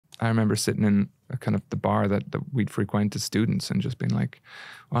I remember sitting in a kind of the bar that we'd frequent as students and just being like,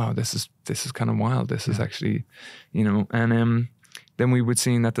 wow, this is kind of wild. This is actually, you know, and then we would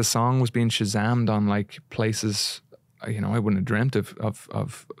see that the song was being Shazammed on like places, you know, I wouldn't have dreamt of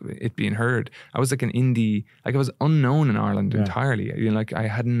it being heard. I was like an indie, like I was unknown in Ireland entirely. You know, like I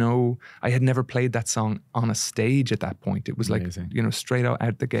had never played that song on a stage at that point. It was amazing. Like, you know, straight out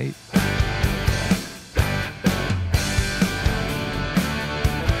the gate.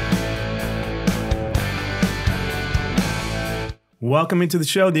 Welcome into the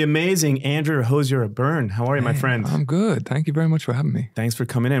show, the amazing Andrew Hozier of Byrne. How are you, my friend? I'm good. Thank you very much for having me. Thanks for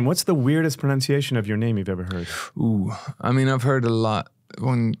coming in. What's the weirdest pronunciation of your name you've ever heard? Ooh, I mean, I've heard a lot.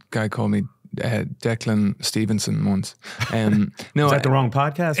 One guy called me Declan Stevenson once. No, is that the wrong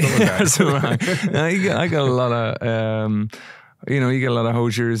podcast? What was that? No, I got a lot of... you know, you get a lot of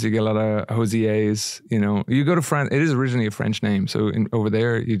Hoziers, you get a lot of Hosiers, you know. You go to France, it is originally a French name. So over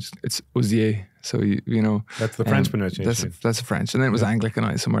there, it's Hozier. So, you know. That's the French pronunciation. That's French. And then it was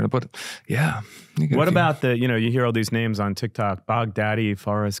Anglicanized somewhere. But yeah. What about you know, you hear all these names on TikTok, Bog Daddy,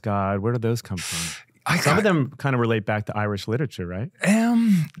 Forest God. Where do those come from? Some of them kind of relate back to Irish literature, right?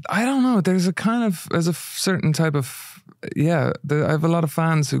 I don't know. There's a certain type of, I have a lot of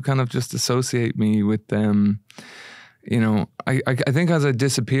fans who kind of just associate me with them. You know, I think as I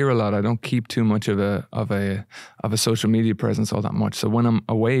disappear a lot, I don't keep too much of a social media presence all that much. So when I'm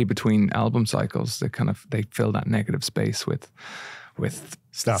away between album cycles, they fill that negative space with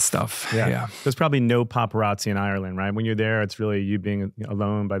stuff. Yeah. There's probably no paparazzi in Ireland, right? When you're there, it's really you being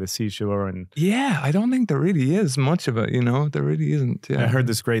alone by the seashore. And I don't think there really is much of it, you know, there really isn't. Yeah. I heard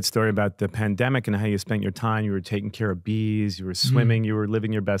this great story about the pandemic and how you spent your time. You were taking care of bees, you were swimming, you were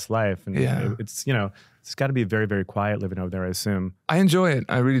living your best life. And it's, you know, it's got to be very, very quiet living over there, I assume. I enjoy it.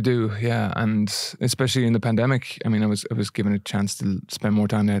 I really do. Yeah. And especially in the pandemic, I mean, I was given a chance to spend more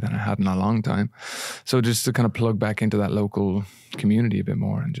time there than I had in a long time. So just to kind of plug back into that local community a bit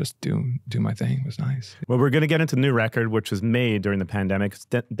more and just do my thing was nice. Well, we're going to get into the new record, which was made during the pandemic. It's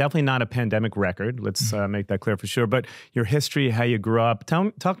definitely not a pandemic record. Let's make that clear for sure. But your history, how you grew up.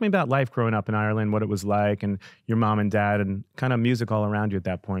 Talk to me about life growing up in Ireland, what it was like, and your mom and dad, and kind of music all around you at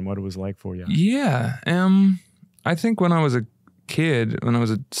that point, what it was like for you. Yeah. I think when I was a kid, when I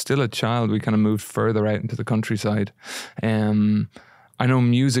was still a child, we kind of moved further out into the countryside. I know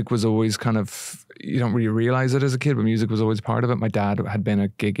music was always kind of, you don't really realize it as a kid, but music was always part of it. My dad had been a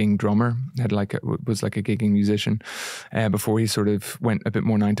gigging drummer, was like a gigging musician before he sort of went a bit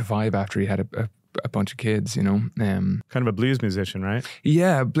more 9 to 5 after he had a bunch of kids, you know. Kind of a blues musician, right?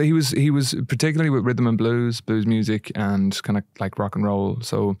 Yeah, he was particularly with rhythm and blues music, and kind of like rock and roll.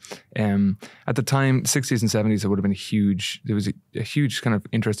 So at the time, 60s and 70s, there was a huge kind of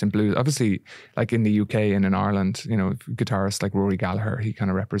interest in blues. Obviously, like in the UK and in Ireland, you know, guitarists like Rory Gallagher, he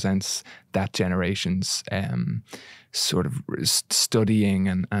kind of represents that generation's sort of studying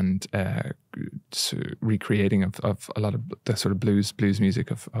and recreating of a lot of the sort of blues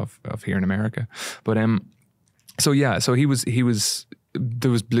music of here in America. But so he was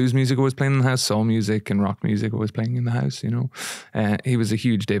there was blues music always playing in the house, soul music and rock music always playing in the house, you know. He was a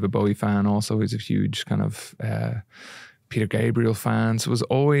huge David Bowie fan also. He was a huge kind of Peter Gabriel fan. So it was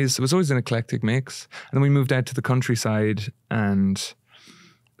always an eclectic mix. And then we moved out to the countryside, and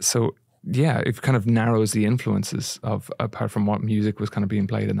so it kind of narrows the influences of, apart from what music was kind of being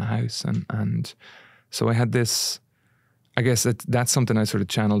played in the house. And so I had this, I guess that's something I sort of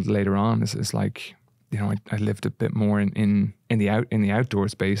channeled later on, is like, you know, I lived a bit more in the outdoor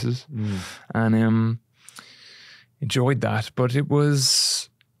spaces and enjoyed that. But it was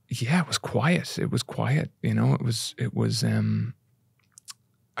quiet. It was quiet, you know, it was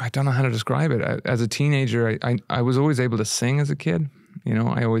I don't know how to describe it. As a teenager, I was always able to sing as a kid. You know,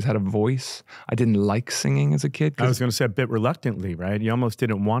 I always had a voice. I didn't like singing as a kid. I was going to say a bit reluctantly, right? You almost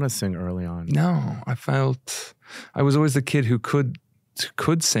didn't want to sing early on. No, I was always the kid who could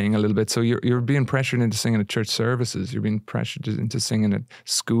sing a little bit. So you're being pressured into singing at church services. You're being pressured into singing at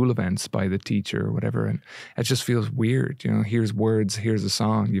school events by the teacher or whatever. And it just feels weird. You know, here's words, here's a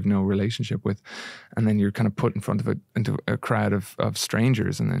song you've no relationship with. And then you're kind of put in front of into a crowd of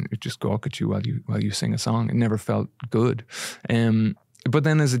strangers, and then it just gawk at you while you sing a song. It never felt good. But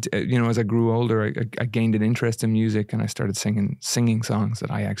then as I grew older, I gained an interest in music, and I started singing songs that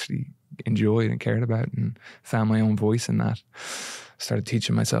I actually enjoyed and cared about, and found my own voice in that. Started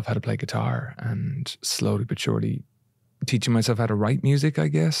teaching myself how to play guitar, and slowly but surely teaching myself how to write music, I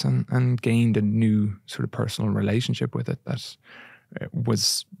guess, and gained a new sort of personal relationship with it that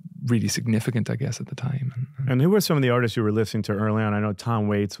was really significant, I guess, at the time. And who were some of the artists you were listening to early on? I know Tom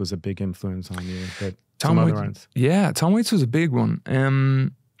Waits was a big influence on you, but Tom Waits was a big one.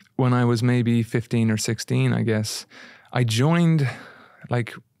 when I was maybe 15 or 16, I guess, I joined,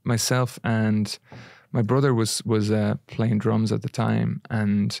 like, myself and my brother was playing drums at the time,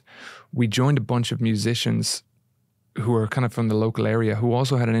 and we joined a bunch of musicians who were kind of from the local area who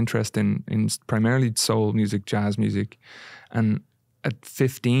also had an interest in primarily soul music, jazz music. And at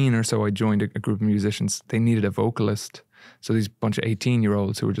 15 or so, I joined a group of musicians. They needed a vocalist. So these bunch of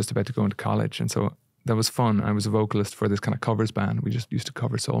 18-year-olds who were just about to go into college. And so that was fun. I was a vocalist for this kind of covers band. We just used to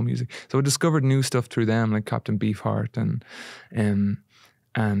cover soul music. So I discovered new stuff through them, like Captain Beefheart and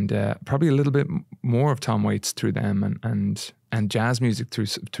probably a little bit more of Tom Waits through them, and jazz music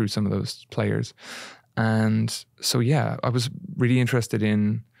through some of those players. And so, yeah, I was really interested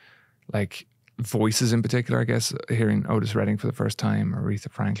in, like, voices in particular, I guess, hearing Otis Redding for the first time, or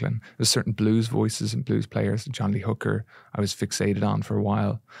Aretha Franklin. There's certain blues voices and blues players. John Lee Hooker, I was fixated on for a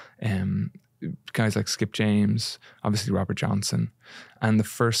while. Guys like Skip James, obviously Robert Johnson. And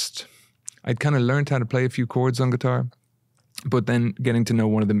I'd kind of learned how to play a few chords on guitar. But then getting to know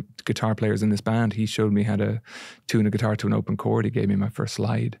one of the guitar players in this band, he showed me how to tune a guitar to an open chord. He gave me my first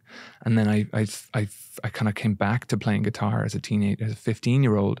slide. And then I kind of came back to playing guitar as a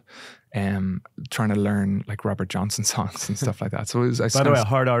 15-year-old, trying to learn, like, Robert Johnson songs and stuff like that. So it was, by the way, a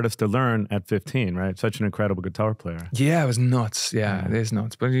hard artist to learn at 15, right? Such an incredible guitar player. Yeah, it was nuts. Yeah, it is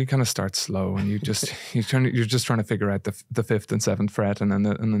nuts. But you kind of start slow, and you're just trying to figure out the 5th and 7th fret, and then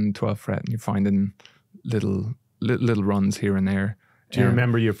the 12th fret, and you're finding little runs here and there. Do you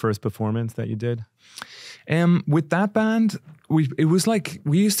remember your first performance that you did? With that band, it was like,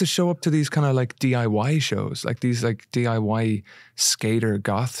 we used to show up to these kind of like DIY shows, like these like DIY skater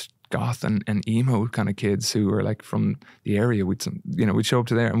goth and emo kind of kids who were like from the area. We'd show up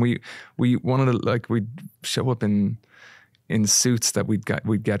to there, and we wanted to, like, we'd show up in suits that we'd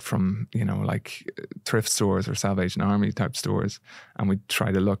get from, like thrift stores or Salvation Army type stores, and we'd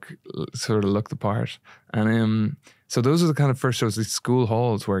try to look the part. And so those are the kind of first shows, these school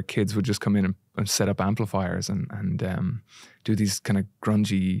halls where kids would just come in and set up amplifiers and do these kind of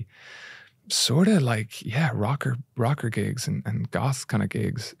grungy, sort of like, rocker gigs and goth kind of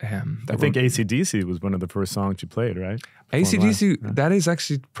gigs. I think AC/DC was one of the first songs you played, right? AC/DC, that is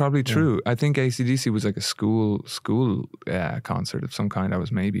actually probably true. Yeah. I think AC/DC was like a school concert of some kind. I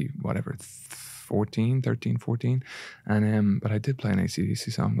was maybe, 13, 14. And but I did play an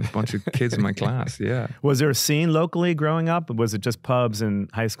AC/DC song with a bunch of kids in my class, yeah. Was there a scene locally growing up? Was it just pubs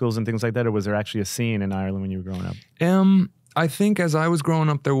and high schools and things like that? Or was there actually a scene in Ireland when you were growing up? I think as I was growing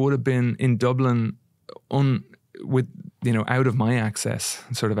up, there would have been in Dublin, out of my access,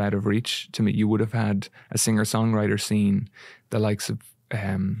 sort of out of reach to me, you would have had a singer-songwriter scene, the likes of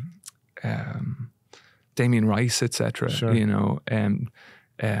Damien Rice, etc. Sure.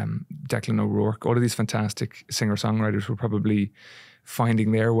 Declan O'Rourke, all of these fantastic singer-songwriters were probably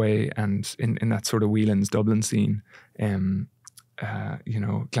finding their way, and in that sort of Whelan's Dublin scene, Glenn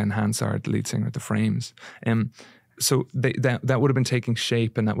Hansard, the lead singer at the Frames. So that would have been taking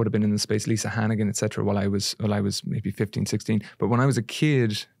shape, and that would have been in the space, Lisa Hannigan, etc. while I was maybe 15, 16. But when I was a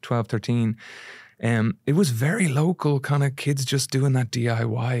kid, 12, 13, it was very local, kind of kids just doing that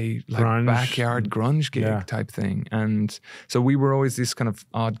DIY, like grunge, backyard grunge gig type thing. And so we were always these kind of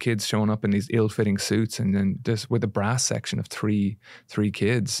odd kids showing up in these ill-fitting suits, and then just with a brass section of three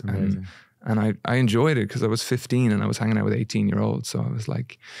kids. Amazing. And I enjoyed it because I was 15 and I was hanging out with 18-year-olds. So I was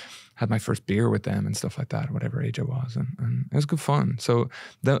like, had my first beer with them and stuff like that, whatever age I was, and it was good fun. So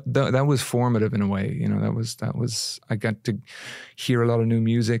that was formative in a way, that was I got to hear a lot of new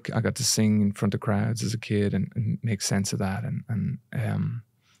music. I got to sing in front of crowds as a kid and make sense of that, and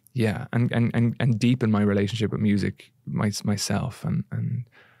deepen my relationship with music myself, and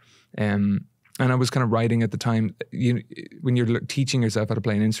I was kind of writing at the time. When you're teaching yourself how to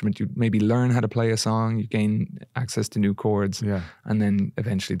play an instrument, you maybe learn how to play a song, you gain access to new chords, and then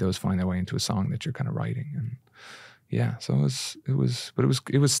eventually those find their way into a song that you're kind of writing. And so it was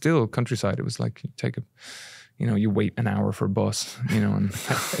still countryside. It was like you wait an hour for a bus, and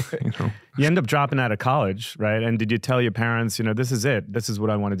You end up dropping out of college, right? And did you tell your parents, this is it, this is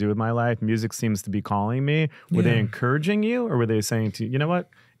what I want to do with my life, music seems to be calling me? Were they encouraging you, or were they saying to you, you know what,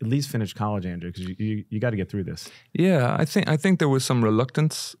 at least finish college, Andrew, because you got to get through this? Yeah, I think there was some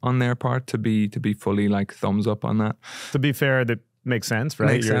reluctance on their part to be fully like thumbs up on that. To be fair, that makes sense,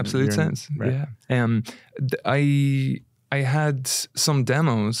 right? Makes absolute sense. Right. Yeah. I had some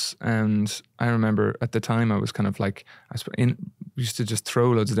demos, and I remember at the time I was kind of like, used to just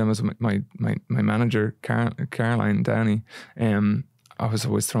throw loads of demos at my manager, Caroline Downey. I was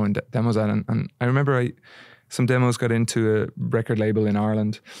always throwing demos at, and I remember some demos got into a record label in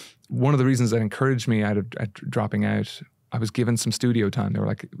Ireland. One of the reasons that encouraged me out of dropping out I was given some studio time. They were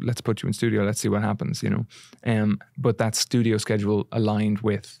like, let's put you in studio. Let's see what happens, you know. But that studio schedule aligned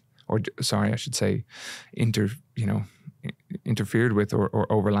with, or sorry, I should say, interfered with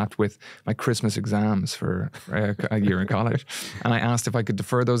or overlapped with my Christmas exams for a year in college. And I asked if I could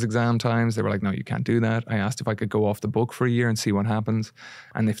defer those exam times. They were like, no, you can't do that. I asked if I could go off the book for a year and see what happens.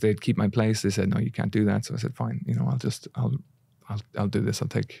 And if they'd keep my place, they said, no, you can't do that. So I said, fine, you know, I'll do this.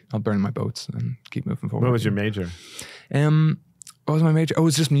 I'll burn my boats and keep moving forward. What was your major? What was my major? Oh, it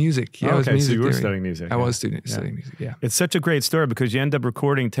was just music. Yeah, okay, it was music so you were theory. studying music. I was studying music, yeah. It's such a great story because you end up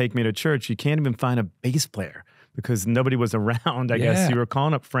recording Take Me to Church. You can't even find a bass player because nobody was around. I guess you were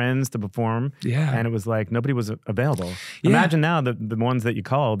calling up friends to perform. Yeah. And it was like nobody was available. Yeah. Imagine now the ones that you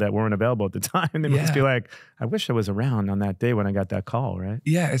called that weren't available at the time. They must be like, I wish I was around on that day when I got that call, right?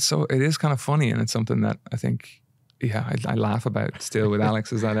 Yeah, it is kind of funny, and it's something that I think, I laugh about still with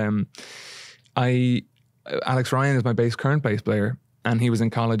Alex, is that Alex Ryan is my current bass player, and he was in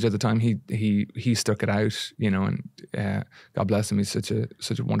college at the time. He stuck it out, you know, and God bless him. He's such a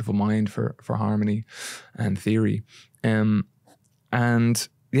wonderful mind for harmony and theory. And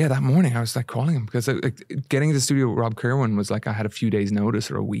yeah, that morning I was like calling him because getting into the studio with Rob Kerwin was like I had a few days'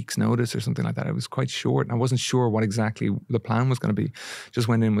 notice or a week's notice or something like that. It was quite short, and I wasn't sure what exactly the plan was going to be. Just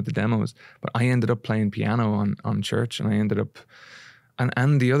went in with the demos, but I ended up playing piano on Church, and I ended up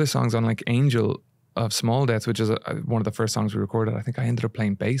and the other songs on like Angel of Small Death, which is one of the first songs we recorded. I think I ended up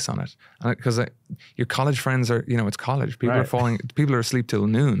playing bass on it, because your college friends are, you know, it's college. People are asleep till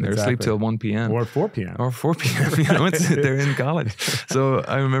noon. They're asleep till 1 p.m. or 4 p.m. Or 4 p.m. You know, they're in college. So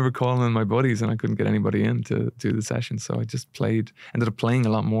I remember calling my buddies, and I couldn't get anybody in to do the session. So I just ended up playing a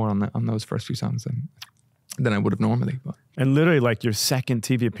lot more on those first few songs than I would have normally. But. And literally, like, your second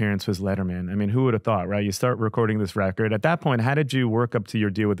TV appearance was Letterman. I mean, who would have thought, right? You start recording this record. At that point, how did you work up to your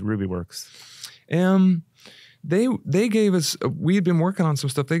deal with Rubyworks? They gave us, we had been working on some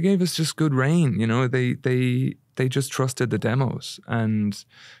stuff. They gave us just good rein, you know. They just trusted the demos, and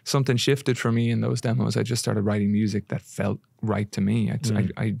something shifted for me in those demos. I just started writing music that felt right to me.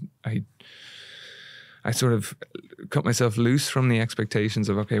 I sort of cut myself loose from the expectations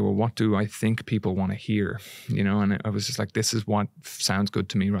of, okay, well, what do I think people want to hear, you know? And I was just like, this is what sounds good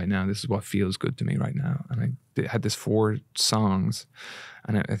to me right now. This is what feels good to me right now. And I had this 4 songs,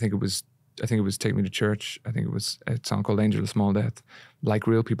 and I think it was Take Me to Church. I think it was a song called Angel of Small Death, Like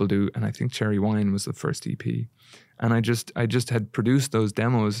Real People Do, and I think Cherry Wine was the first EP. And I just had produced those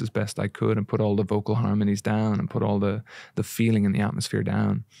demos as best I could and put all the vocal harmonies down and put all the feeling and the atmosphere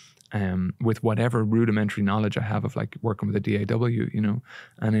down, with whatever rudimentary knowledge I have of like working with a DAW, you know.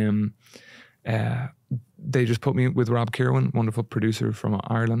 And they just put me with Rob Kerwin, wonderful producer from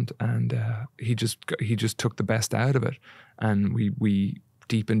Ireland, and he just took the best out of it, and we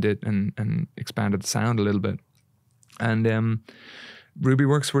deepened it and expanded the sound a little bit. And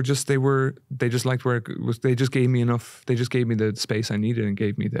Rubyworks they just liked where it was. They just gave me enough. They just gave me the space I needed and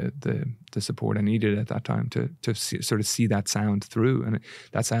gave me the support I needed at that time to sort of see that sound through. And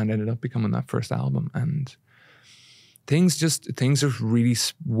that sound ended up becoming that first album. And things have really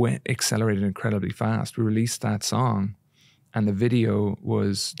accelerated incredibly fast. We released that song, and the video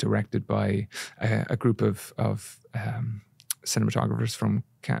was directed by a group of cinematographers from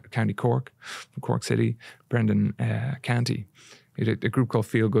County Cork, from Cork City. Brendan Canty. A group called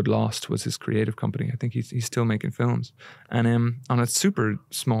Feel Good Lost was his creative company. I think he's still making films. And on a super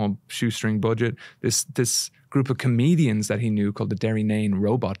small shoestring budget, this group of comedians that he knew called the Derry Nain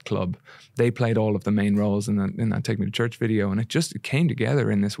Robot Club, they played all of the main roles in that Take Me to Church video. And it came together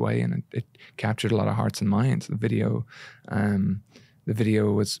in this way, and it captured a lot of hearts and minds. The video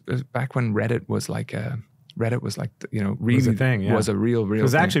was back when Reddit was like, you know, really was a thing. Yeah. Was a real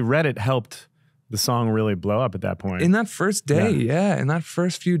because actually Reddit helped the song really blow up at that point. In that first day, in that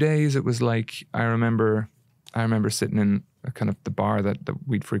first few days, it was like, I remember sitting in a kind of the bar that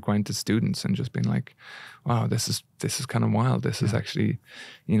we'd frequent as students and just being like, wow, this is kind of wild. This is actually,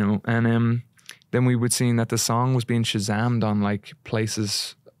 you know. And then we would see that the song was being Shazammed on like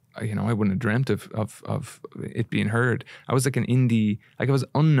places, you know, I wouldn't have dreamt of it being heard. I was like an indie, like I was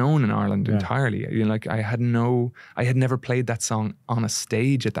unknown in Ireland entirely. You know, like I had never played that song on a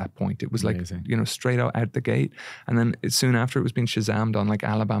stage at that point. It was amazing. Like, you know, straight out the gate. And then soon after, it was being Shazammed on like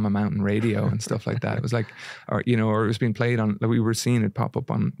Alabama Mountain Radio and stuff like that. It was like, or it was being played on, like we were seeing it pop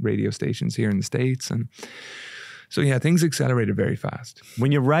up on radio stations here in the States. And so yeah, things accelerated very fast.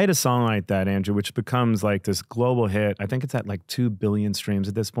 When you write a song like that, Andrew, which becomes like this global hit, I think it's at like 2 billion streams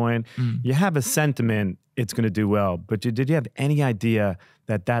at this point, you have a sentiment it's going to do well. But did you have any idea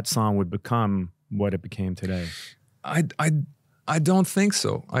that song would become what it became today? I don't think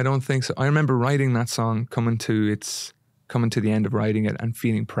so. I don't think so. I remember writing that song coming to its coming to the end of writing it and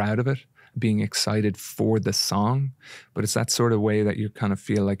feeling proud of it, being excited for the song. But it's that sort of way that you kind of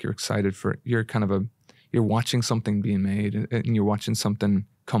feel like you're excited for, you're watching something being made, and you're watching something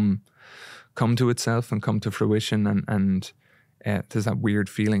come to itself and come to fruition, and there's that weird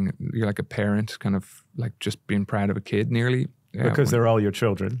feeling. You're like a parent, kind of like just being proud of a kid nearly. Because they're all your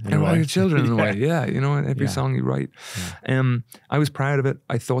children. They're all your children in a way, yeah. You know, every song you write. Yeah. I was proud of it.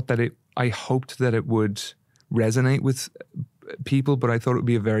 I thought that I hoped that it would resonate with people, but I thought it would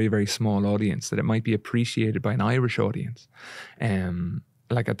be a very, very small audience, that it might be appreciated by an Irish audience.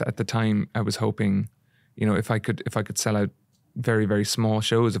 Like at the time, I was hoping, you know, if I could sell out very, very small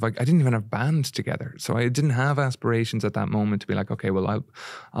shows. I didn't even have bands together, so I didn't have aspirations at that moment to be like, okay, well,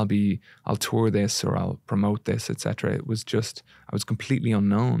 I'll tour this or I'll promote this, etc. It was just, I was completely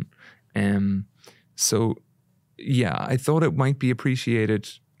unknown. So yeah, I thought it might be appreciated.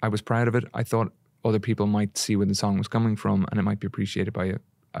 I was proud of it. I thought other people might see where the song was coming from, and it might be appreciated by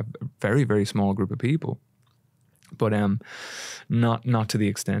a very, very small group of people. But not to the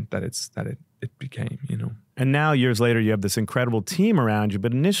extent that it became, you know. And now, years later, you have this incredible team around you.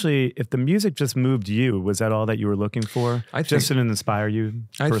 But initially, if the music just moved you, was that all that you were looking for? Just to inspire you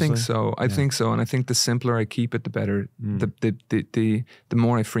personally? I think so. I think so. And I think the simpler I keep it, the better. The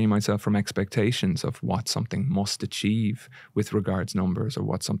more I free myself from expectations of what something must achieve with regards numbers, or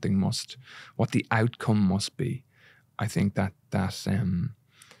what the outcome must be. I think that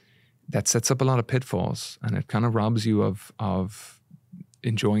sets up a lot of pitfalls, and it kind of robs you of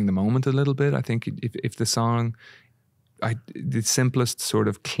enjoying the moment a little bit. I think if the song, the simplest, sort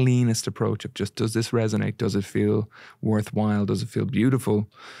of cleanest approach of just, does this resonate? Does it feel worthwhile? Does it feel beautiful?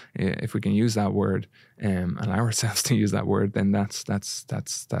 If we can use that word, allow ourselves to use that word, then that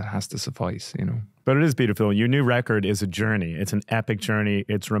has to suffice, you know. But it is beautiful. Your new record is a journey. It's an epic journey.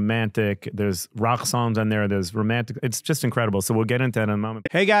 It's romantic. There's rock songs on there. There's romantic. It's just incredible. So we'll get into that in a moment.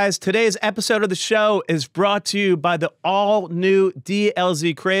 Hey guys, today's episode of the show is brought to you by the all-new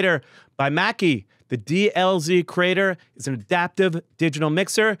DLZ Creator by Mackie. The DLZ Creator is an adaptive digital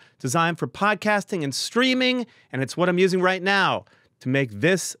mixer designed for podcasting and streaming, and it's what I'm using right now to make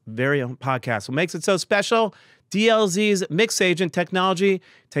this very own podcast. What makes it so special? DLZ's Mix Agent technology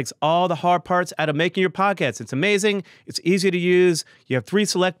takes all the hard parts out of making your podcast. It's amazing. It's easy to use. You have 3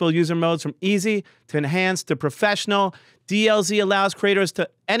 selectable user modes, from easy to enhanced to professional. DLZ allows creators to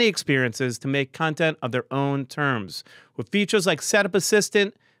any experiences to make content of their own terms. With features like Setup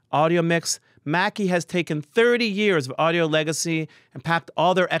Assistant, Audio Mix, Mackie has taken 30 years of audio legacy and packed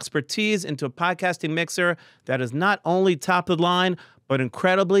all their expertise into a podcasting mixer that is not only top of the line, but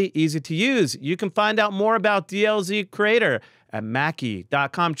incredibly easy to use. You can find out more about DLZ Creator at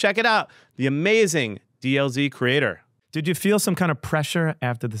Mackie.com. Check it out, the amazing DLZ Creator. Did you feel some kind of pressure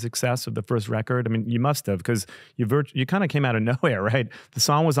after the success of the first record? I mean, you must have, because you kind of came out of nowhere, right? The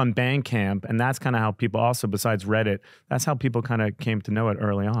song was on Bandcamp, and that's kind of how people also, besides Reddit, that's how people kind of came to know it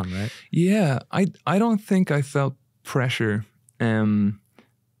early on, right? Yeah, I don't think I felt pressure I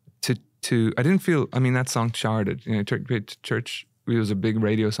didn't feel, I mean, that song charted, you know, Church, it was a big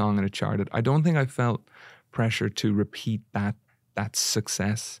radio song and it charted. I don't think I felt pressure to repeat that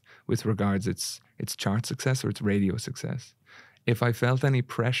success with regards its chart success or its radio success. If I felt any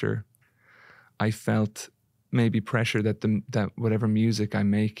pressure, I felt maybe pressure that whatever music I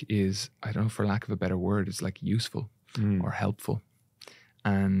make is, I don't know, for lack of a better word, is like useful or helpful.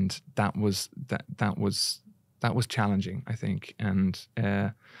 And that was challenging, I think. And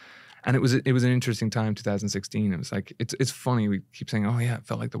it was an interesting time, 2016. It was like, it's funny, we keep saying, oh yeah, it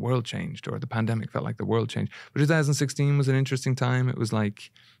felt like the world changed, or the pandemic felt like the world changed. But 2016 was an interesting time. It was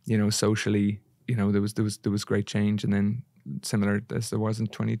like, you know, socially, you know, there was great change, and then similar as there was in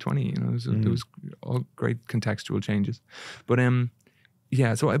 2020, you know, there was all great contextual changes. But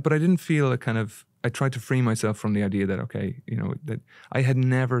yeah, but I didn't feel I tried to free myself from the idea that, okay, you know, that I had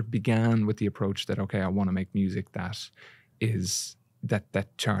never began with the approach that, okay, I want to make music that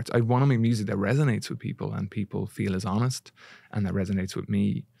charts. I want to make music that resonates with people and people feel is honest and that resonates with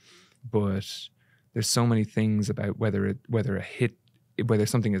me. But there's so many things about whether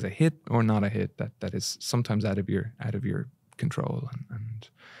something is a hit or not a hit that is sometimes out of your control. And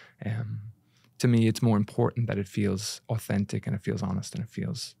to me, it's more important that it feels authentic and it feels honest and it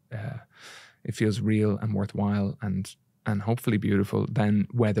feels real and worthwhile and hopefully beautiful than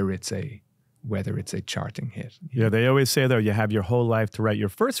whether it's a whether it's a charting hit. Yeah, they always say, though, you have your whole life to write your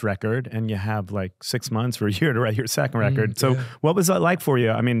first record and you have like 6 months or a year to write your second record. So what was that like for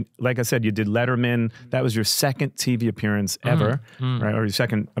you? I mean, like I said, you did Letterman. That was your second TV appearance ever, right? Or your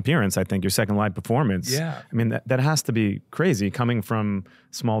second appearance, I think, your second live performance. Yeah. I mean, that has to be crazy coming from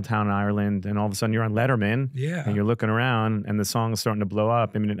small town Ireland and all of a sudden you're on Letterman and you're looking around and the song is starting to blow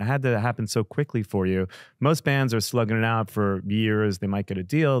up. I mean, it had to happen so quickly for you. Most bands are slugging it out for years. They might get a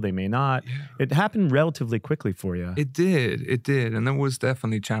deal, they may not. Yeah. It happened relatively quickly for you. It did. And there was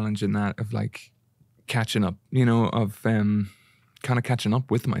definitely a challenge in that of like catching up, you know, of kind of catching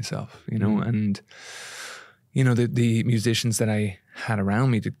up with myself, you know, and, you know, the musicians that I had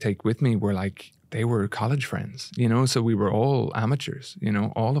around me to take with me were like, they were college friends, you know, so we were all amateurs, you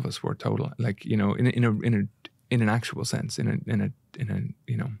know, all of us were total, like, you know, in an actual sense, in a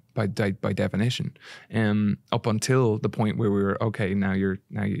you know, by definition, up until the point where we were okay. Now here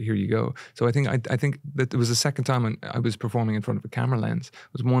you go. So I think that it was the second time I was performing in front of a camera lens.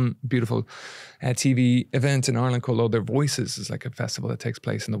 It was one beautiful TV event in Ireland called Other Voices. It's like a festival that takes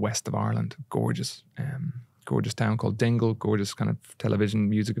place in the west of Ireland. Gorgeous town called Dingle. Gorgeous kind of television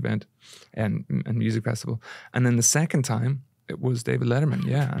music event and music festival. And then the second time, it was David Letterman,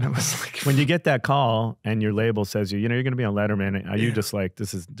 yeah. And it was like, when you get that call and your label says you know, you're going to be on Letterman, are you just like,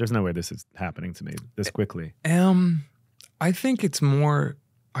 there's no way this is happening to me this quickly? I think it's more,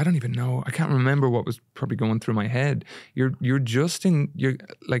 I don't even know. I can't remember what was probably going through my head. You're just in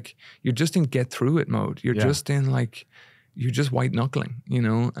get through it mode. You're just in like, you're just white knuckling, you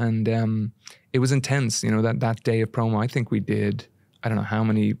know. And it was intense, you know. That day of promo, I think we did, I don't know how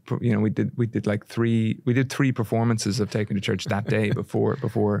many, you know, we did like three performances of Taking to Church that day before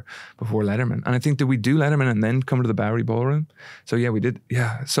Letterman. And I think, did we do Letterman and then come to the Bowery Ballroom? So yeah, we did.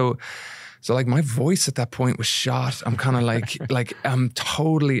 Yeah. So like my voice at that point was shot. I'm kind of like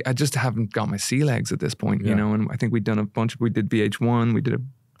I just haven't got my sea legs at this point, you know. And I think we did VH1, we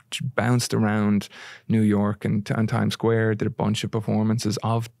bounced around New York and Times Square, did a bunch of performances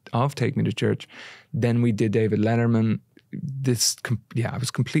of Take Me to Church. Then we did David Letterman. I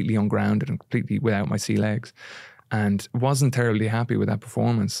was completely ungrounded and completely without my sea legs and wasn't terribly happy with that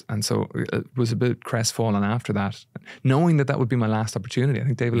performance. And so it was a bit crestfallen after that, knowing that would be my last opportunity. I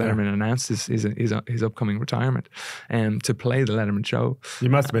think David Letterman announced his upcoming retirement to play the Letterman show. You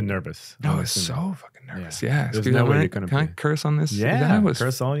must have been nervous. I was so fucking nervous. Yeah. There's no way you couldn't Can I curse on this? Yeah, I was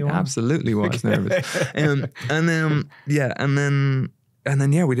curse all you want. Absolutely was nervous. And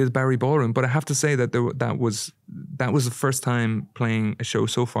then we did Bowery Ballroom. But I have to say that that was the first time playing a show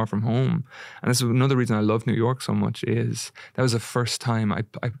so far from home. And this is another reason I love New York so much, is that was the first time I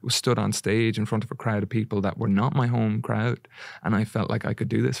stood on stage in front of a crowd of people that were not my home crowd, and I felt like I could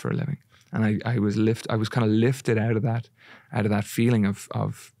do this for a living. And I was kind of lifted out of that feeling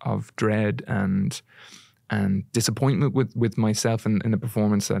of dread and disappointment with myself in the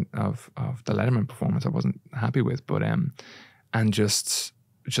performance of the Letterman performance. I wasn't happy with, but and just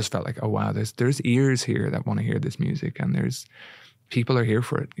felt like, oh wow, there's ears here that want to hear this music, and there's people are here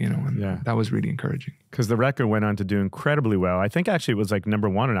for it, you know. And that was really encouraging. Because the record went on to do incredibly well. I think actually it was like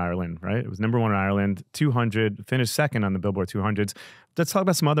 #1 in Ireland, right? It was #1 in Ireland, 200, finished second on the Billboard 200s. Let's talk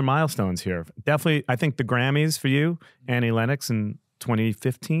about some other milestones here. Definitely, I think the Grammys for you, Annie Lennox in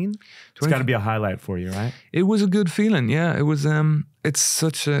 2015. It's got to be a highlight for you, right? It was a good feeling, yeah. It was. It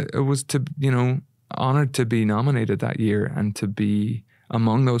was honored to be nominated that year and to be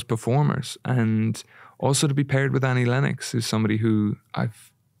among those performers, and also to be paired with Annie Lennox, who's somebody who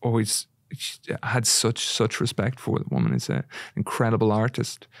I've always had such respect for. The woman is an incredible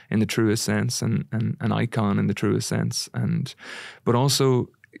artist in the truest sense, and an icon in the truest sense, but also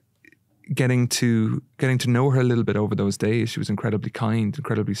getting to know her a little bit over those days. She was incredibly kind,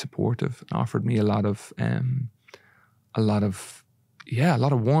 incredibly supportive, and offered me a lot of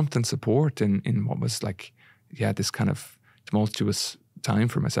warmth and support in what was like, this kind of tumultuous time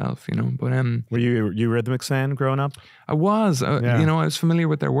for myself, you know. But were you Rhythmic fan growing up? I was, you know, I was familiar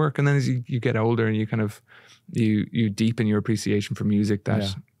with their work, and then as you get older and you kind of you deepen your appreciation for music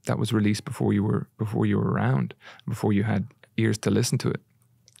that was released before you were around, before you had ears to listen to it.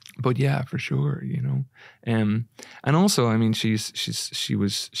 But yeah, for sure, you know, and also, I mean, she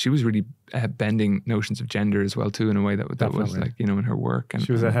was really bending notions of gender as well too, in a way that was like, you know, in her work, and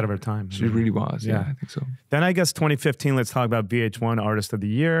she was ahead of her time. She really was, yeah, I think so. Then I guess 2015. Let's talk about VH1 Artist of the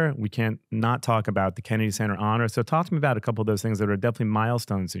Year. We can't not talk about the Kennedy Center honor. So talk to me about a couple of those things that are definitely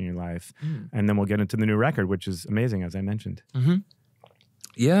milestones in your life, and then we'll get into the new record, which is amazing, as I mentioned. Mm-hmm.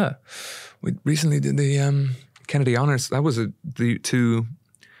 Yeah, we recently did the Kennedy honors. That was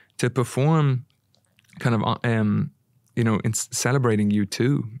to perform kind of in celebrating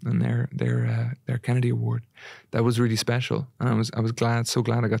U2 and their Kennedy Award. That was really special, and I was so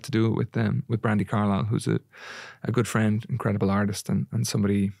glad I got to do it with Brandi Carlisle, who's a good friend, incredible artist, and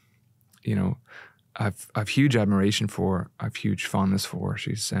somebody, I've huge admiration for. I've huge fondness for.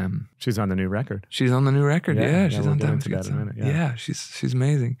 She's on the new record. She's on the new record. Yeah, she's we'll on get into Dante. that in a minute. Yeah, she's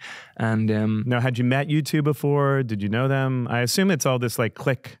amazing. And now, had you met U2 before? Did you know them? I assume it's all this like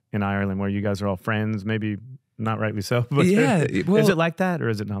clique in Ireland where you guys are all friends. Maybe not rightly so. But yeah, is it like that, or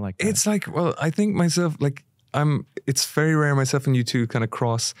is it not like that? It's like, well, I think myself, like it's very rare myself and U2 kind of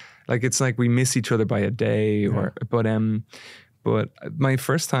cross. Like it's like we miss each other by a day, But my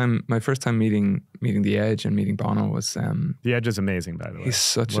first time meeting The Edge and meeting Bono was The Edge is amazing, by the way. He's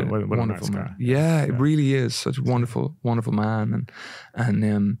such a wonderful man. Yeah, it really is such a wonderful man,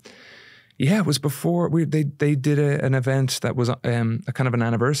 and it was before they did an event that was a kind of an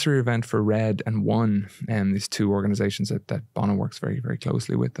anniversary event for Red and One, these two organizations that Bono works very, very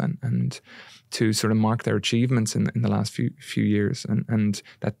closely with, and to sort of mark their achievements in the last few years, and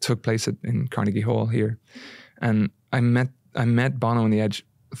that took place in Carnegie Hall here, and I met Bono and The Edge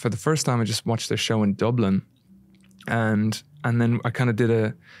for the first time. I just watched their show in Dublin, and then I kind of did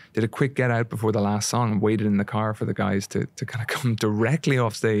a quick get out before the last song and waited in the car for the guys to kind of come directly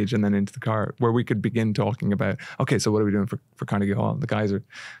off stage and then into the car where we could begin talking about, okay, so what are we doing for Carnegie Hall? The guys are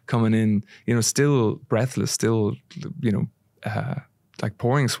coming in, still breathless, still, like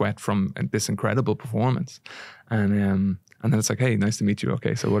pouring sweat from this incredible performance. And then it's like, hey, nice to meet you.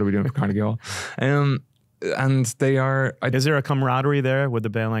 Okay, so what are we doing for Carnegie Hall? And they are... Is there a camaraderie there with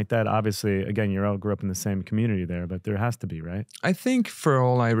the band like that? Obviously, again, you all grew up in the same community there, but there has to be, right? I think for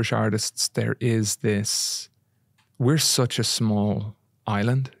all Irish artists, there is this... We're such a small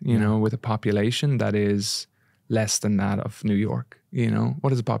island, with a population that is less than that of New York.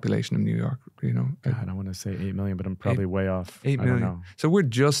 What is the population of New York? God, I want to say 8 million, but I'm probably way off. 8 million. I don't know. So we're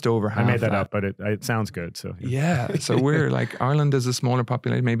just over half. I made that up, but it sounds good. So yeah. So we're like, Ireland is a smaller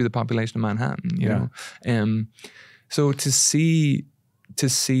population, maybe the population of Manhattan. You know. So to see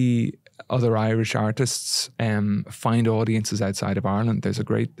other Irish artists find audiences outside of Ireland, there's a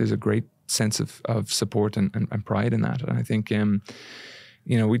great sense of support and pride in that, and I think.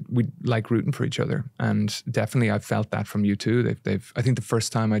 We like rooting for each other, and definitely I've felt that from U2. They've. I think the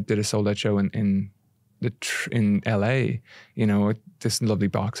first time I did a sold out show in LA, this lovely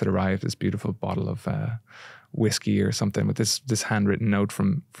box had arrived, this beautiful bottle of whiskey or something with this handwritten note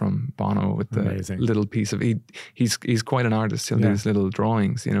from Bono with the little piece of he's quite an artist. He'll do his little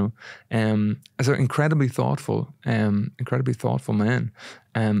drawings, so incredibly thoughtful men,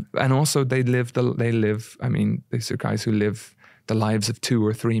 and also they live. I mean, these are guys who live the lives of 2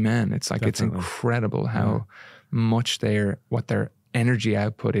 or 3 men. It's like, It's incredible how much what their energy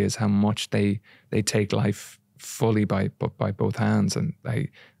output is, how much they take life fully by both hands. And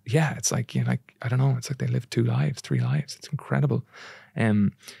it's like, I don't know, it's like they live 2 lives, 3 lives. It's incredible.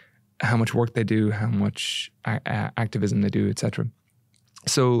 How much work they do, how much activism they do, etc.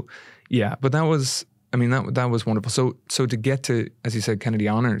 So, but that was wonderful. So to get to, as you said, Kennedy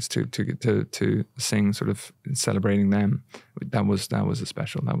Honors, to sing sort of celebrating them, that was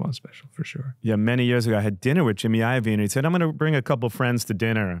special for sure. Yeah, many years ago I had dinner with Jimmy Iovine, and he said, I'm going to bring a couple friends to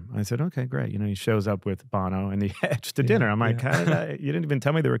dinner. I said, okay, great. He shows up with Bono and The Edge to dinner. I'm like, how did you didn't even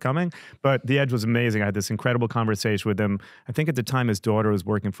tell me they were coming? But The Edge was amazing. I had this incredible conversation with him. I think at the time his daughter was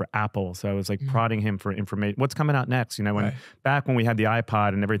working for Apple, so I was like prodding him for information. What's coming out next? Back when we had the iPod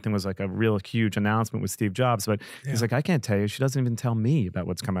and everything was like a real huge announcement with Steve Jobs, but he's like, I can't tell you. She doesn't even tell me about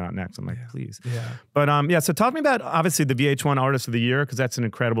what's coming out next. I'm like, please. Yeah. But so talk to me about obviously the VH1 Artist of the Year, because that's an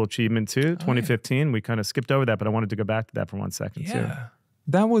incredible achievement too. 2015, we kind of skipped over that, but I wanted to go back to that for 1 second too.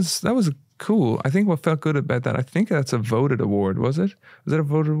 That was cool. I think what felt good about that, I think that's a voted award, was it? Was it a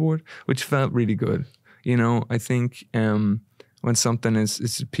voted award? Which felt really good. I think when something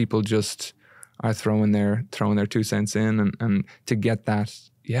is people just are throwing their 2 cents in, and to get that.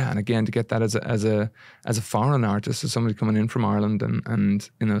 Yeah, and again, to get that as a foreign artist, as somebody coming in from Ireland, and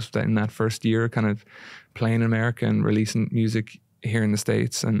in that first year, kind of playing in America and releasing music here in the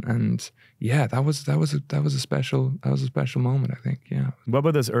States, and that was a special moment, I think. Yeah. What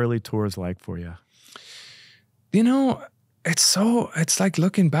were those early tours like for you? It's like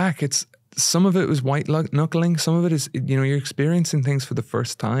looking back. Some of it was white knuckling. Some of it is you're experiencing things for the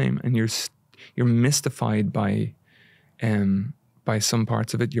first time, and you're mystified by some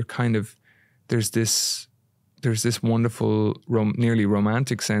parts of it. You're kind of there's this wonderful nearly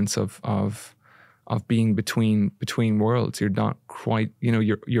romantic sense of being between worlds. You're not quite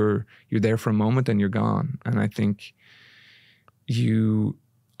you're there for a moment and you're gone. And I think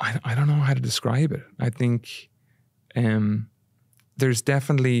I don't know how to describe it. I think there's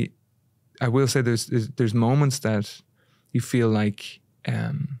definitely, I will say there's moments that you feel like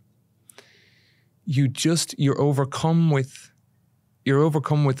you're overcome with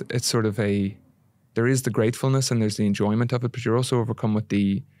it's sort of there is the gratefulness and there's the enjoyment of it, but you're also overcome with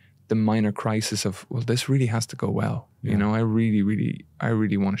the minor crisis of, well, this really has to go well. Yeah. You know, I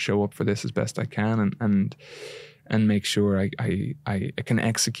really want to show up for this as best I can and make sure I can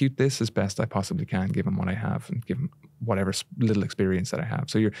execute this as best I possibly can, given what I have and given whatever little experience that I have.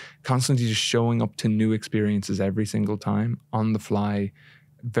 So you're constantly just showing up to new experiences every single time on the fly,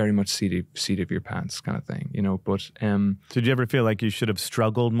 very much seat of your pants kind of thing, you know. But did you ever feel like you should have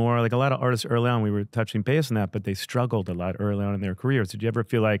struggled more? Like a lot of artists early on, we were touching base on that, but they struggled a lot early on in their careers. Did you ever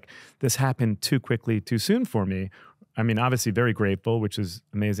feel like this happened too quickly, too soon for me? I mean, obviously very grateful, which is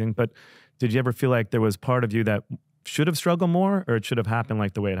amazing, but did you ever feel like there was part of you that should have struggled more, or it should have happened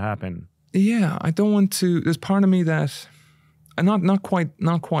like the way it happened? Yeah, I don't want to. There's part of me that, not quite.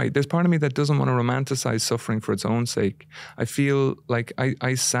 There's part of me that doesn't want to romanticize suffering for its own sake. I feel like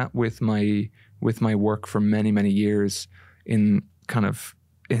I sat with my work for many, many years in kind of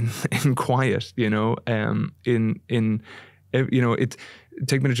in quiet, you know. You know,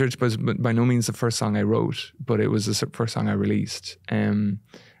 Take Me to Church was by no means the first song I wrote, but it was the first song I released. And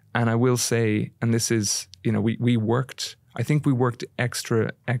I will say, and this is, you know, we worked. I think we worked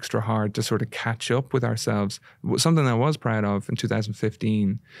extra hard to sort of catch up with ourselves. Something I was proud of in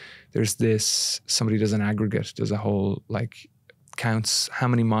 2015, there's this, somebody does an aggregate, does a whole, like, counts how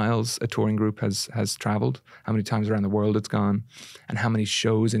many miles a touring group has traveled, how many times around the world it's gone, and how many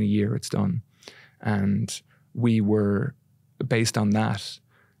shows in a year it's done. And we were, based on that,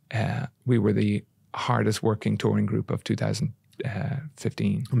 we were the hardest working touring group of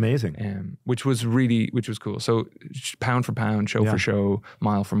 2015. Amazing. Which was cool. So pound for pound, show for show,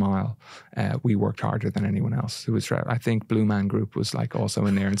 mile for mile, we worked harder than anyone else who was. I think Blue Man Group was like also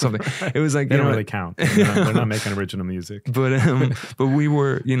in there and something. It was like, they don't really count. They're not making original music. But we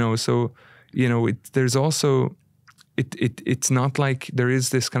were, you know. So, you know, there's also. It's not like there is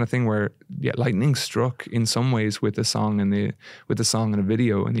this kind of thing where lightning struck in some ways with the song and a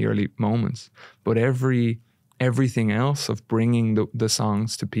video in the early moments, but everything else of bringing the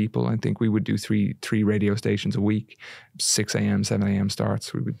songs to people. I think we would do three radio stations a week, 6 a.m., 7 a.m.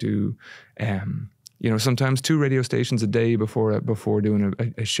 starts. We would do, you know, sometimes 2 radio stations a day before doing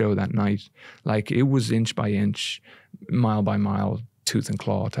a show that night. Like, it was inch by inch, mile by mile, tooth and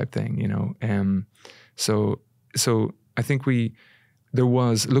claw type thing, you know. So I think there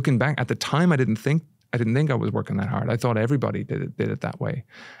was, looking back at the time, I didn't think I was working that hard. I thought everybody did it that way.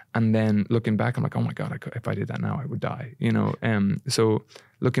 And then looking back, I'm like, oh my God, if I did that now, I would die, you know? So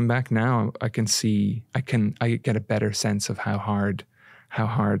looking back now, I can see, I get a better sense of how hard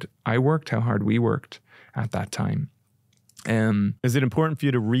I worked, how hard we worked at that time. Is it important for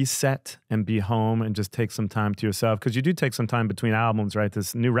you to reset and be home and just take some time to yourself? Because you do take some time between albums, right?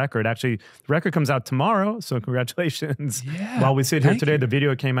 This new record, actually, the record comes out tomorrow, so congratulations. Yeah, while we sit here today, the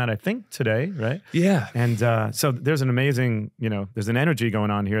video came out, I think, today, right? Yeah. And so there's an amazing, you know, there's an energy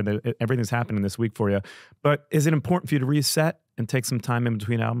going on here that everything's happening this week for you. But is it important for you to reset and take some time in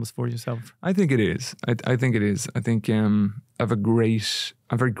between albums for yourself? I think it is. I think it is. I think I'm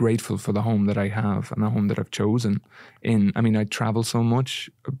very grateful for the home that I have and the home that I've chosen. I mean, I travel so much,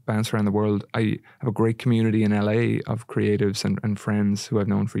 bounce around the world. I have a great community in LA of creatives and friends who I've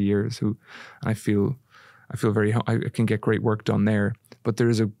known for years, who I feel I can get great work done there. But there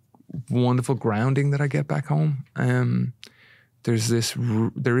is a wonderful grounding that I get back home. There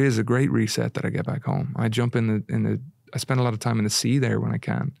is a great reset that I get back home. I jump I spend a lot of time in the sea there when I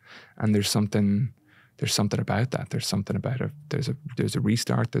can, and there's something about that. There's something about it. There's a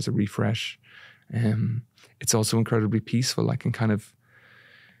restart. There's a refresh. It's also incredibly peaceful. I can kind of,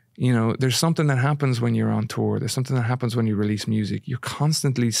 you know, there's something that happens when you're on tour. There's something that happens when you release music. You're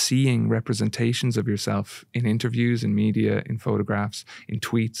constantly seeing representations of yourself in interviews, in media, in photographs, in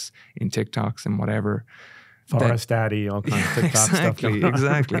tweets, in TikToks, and whatever. Forest Daddy, all kinds of TikTok stuff.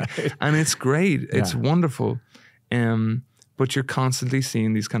 Exactly. Right. And it's great. It's wonderful. But you're constantly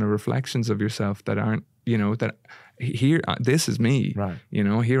seeing these kind of reflections of yourself that aren't, you know, that here, this is me, right? You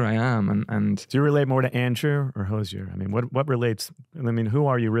know, here I am. And do you relate more to Andrew or Hozier? I mean, what relates? I mean, who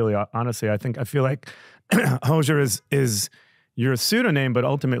are you really? Honestly, I feel like Hozier is your pseudonym, but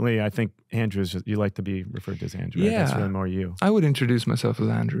ultimately, I think Andrew is you like to be referred to as Andrew. Yeah, that's really more you. I would introduce myself as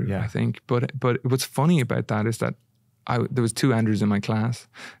Andrew. I think, but what's funny about that is that there was 2 Andrews in my class.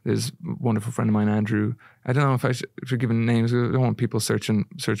 There's a wonderful friend of mine, Andrew. I don't know if I should give names. I don't want people searching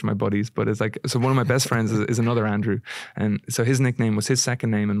my buddies, but it's like, so one of my best friends is another Andrew. And so his nickname was his second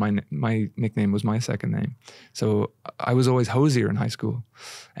name, and my nickname was my second name. So I was always Hozier in high school.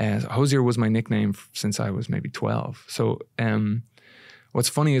 Hozier was my nickname since I was maybe 12. So what's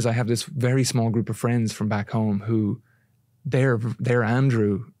funny is I have this very small group of friends from back home who they're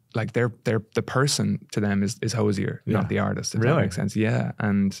Andrew. Like they're the person to them is Hozier, not the artist. If that makes sense. Yeah.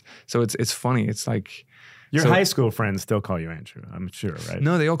 And so it's funny. It's like your high school friends still call you Andrew, I'm sure, right?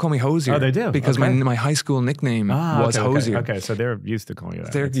 No, they all call me Hozier. Oh, they do? Because my high school nickname was Hozier. Okay, so they're used to calling you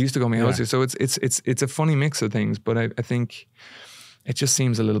that. They're used to call me Hozier. So it's a funny mix of things, but I think it just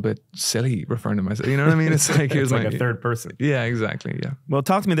seems a little bit silly referring to myself. You know what I mean? It's like, it's like a third person. Yeah, exactly. Yeah. Well,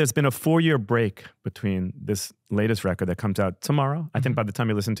 talk to me. There's been a 4-year break between this latest record that comes out tomorrow. I think by the time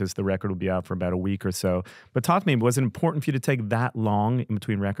you listen to this, the record will be out for about a week or so. But talk to me, was it important for you to take that long in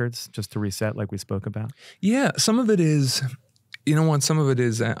between records just to reset like we spoke about? Yeah, some of it is, you know what, some of it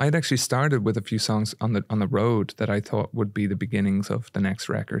is, I'd actually started with a few songs on the road that I thought would be the beginnings of the next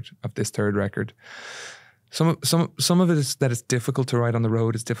record, of this third record. Some of it is that it's difficult to write on the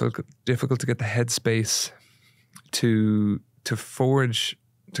road. It's difficult to get the headspace to forge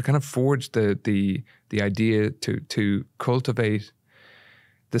the idea, to cultivate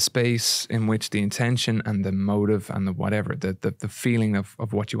the space in which the intention and the motive and the whatever, the feeling of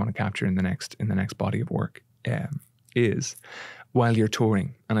what you want to capture in the next body of work is while you're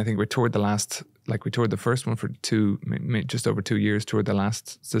touring. And I think we toured the first one for just over 2 years, toured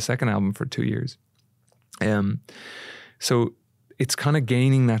the second album for 2 years. So it's kind of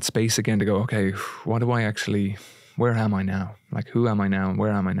gaining that space again to go, okay, where am I now? Like, who am I now and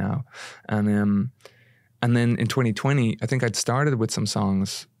where am I now? And then in 2020, I think I'd started with some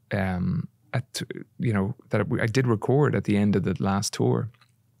songs, that I did record at the end of the last tour.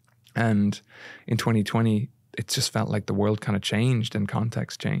 And in 2020, it just felt like the world kind of changed and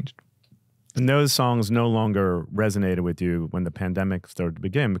context changed. And those songs no longer resonated with you when the pandemic started to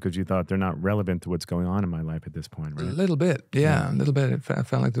begin because you thought they're not relevant to what's going on in my life at this point, right? A little bit, yeah. A little bit. It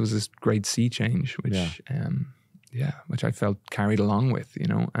felt like there was this great sea change, which I felt carried along with, you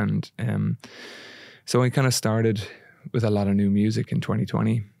know. And so I kind of started with a lot of new music in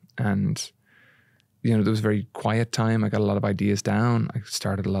 2020. And, you know, there was a very quiet time. I got a lot of ideas down. I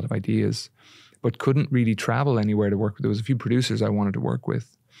started a lot of ideas, but couldn't really travel anywhere to work with. There was a few producers I wanted to work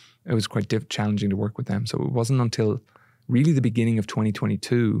with. It was quite challenging to work with them. So it wasn't until really the beginning of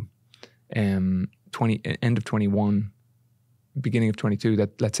 2022, end of 21, beginning of 22,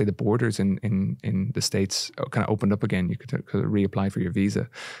 that, let's say, the borders in the States kind of opened up again. You could reapply for your visa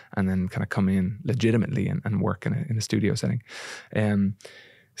and then kind of come in legitimately and work in a studio setting.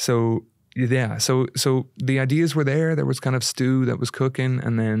 So the ideas were there. There was kind of stew that was cooking,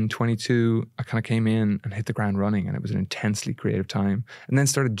 and then 22, I kind of came in and hit the ground running, and it was an intensely creative time. And then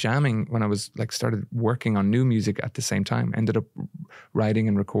started jamming when I was started working on new music at the same time. Ended up writing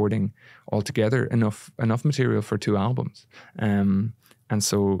and recording all together enough material for 2 albums. And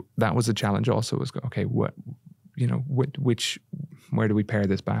so that was a challenge. Also, was okay, where do we pare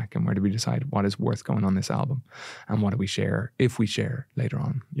this back, and where do we decide what is worth going on this album, and what do we share, if we share, later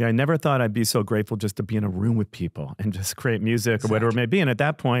on? Yeah, I never thought I'd be so grateful just to be in a room with people and just create music or whatever it may be. And at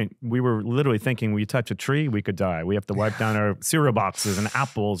that point, we were literally thinking, we touch a tree, we could die. We have to wipe down our cereal boxes and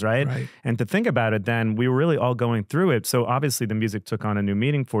apples, right? And to think about it then, we were really all going through it. So obviously the music took on a new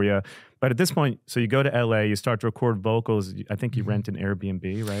meaning for you. But at this point, so you go to LA, you start to record vocals. I think you rent an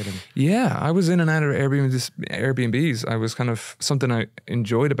Airbnb, right? Yeah, I was in and out of Airbnbs. I was kind of, something I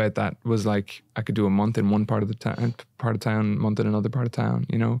enjoyed about that was like I could do a month in one part of town, month in another part of town,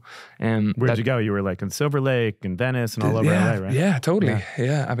 you know. Where'd you go? You were like in Silver Lake and Venice and all over LA, right? Yeah, totally.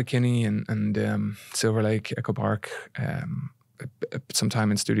 Yeah, Abercrombie and Silver Lake, Echo Park. Sometime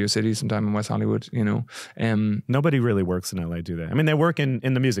in Studio City, sometime in West Hollywood, you know. Nobody really works in LA, do they? I mean, they work in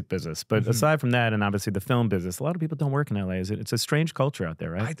the music business, but aside from that, and obviously the film business, a lot of people don't work in LA. It's a strange culture out there,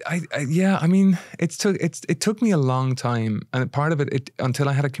 right? I mean, it took me a long time, and part of it until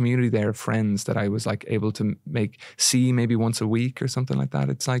I had a community there of friends that I was like able to see maybe once a week or something like that.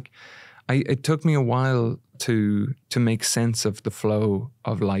 It's like it took me a while to make sense of the flow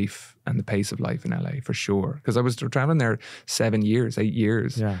of life and the pace of life in LA, for sure. Because I was traveling there 8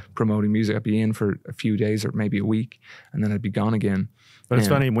 years, promoting music. I'd be in for a few days or maybe a week, and then I'd be gone again. But it's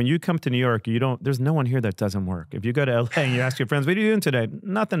funny, when you come to New York, there's no one here that doesn't work. If you go to LA and you ask your friends, what are you doing today?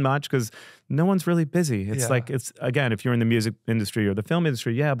 Nothing much, because no one's really busy. It's again, if you're in the music industry or the film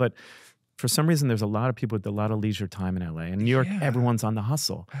industry, but for some reason, there's a lot of people with a lot of leisure time in LA. In New York, everyone's on the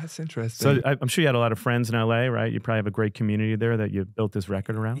hustle. That's interesting. So I'm sure you had a lot of friends in LA, right? You probably have a great community there that you built this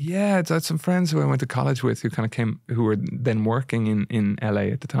record around. Yeah, I had some friends who I went to college with who kind of who were then working in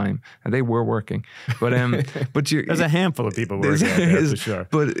LA at the time, and they were working. But there's a handful of people working there for sure.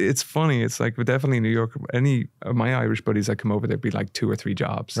 But it's funny. It's like, but definitely New York. Any of my Irish buddies that come over, there'd be like 2 or 3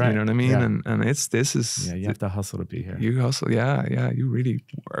 jobs. Right. You know what I mean? Yeah. And this is you have to hustle to be here. You hustle, yeah. You really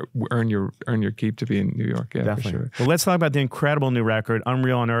earn your keep to be in New York, yeah, definitely. for sure. Well, let's talk about the incredible new record,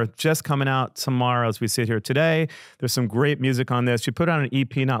 Unreal Unearth, just coming out tomorrow as we sit here today. There's some great music on this. You put out an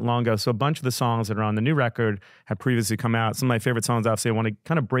EP not long ago, so a bunch of the songs that are on the new record have previously come out. Some of my favorite songs, obviously, I want to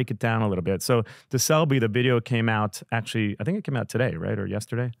kind of break it down a little bit. So, The Selby, the video came out, actually, I think it came out today, right? Or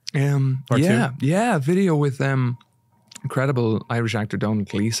yesterday? Yeah, video with incredible Irish actor Donal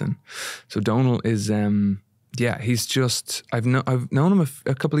Gleeson. So Donal is he's just I've known him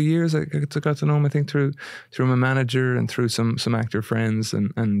a couple of years. I got to know him, I think, through my manager and through some actor friends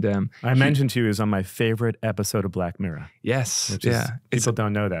and I mentioned to you he was on my favorite episode of Black Mirror. Yes, People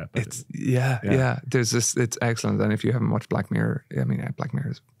don't know that. But There's this. It's excellent, and if you haven't watched Black Mirror, I mean, Black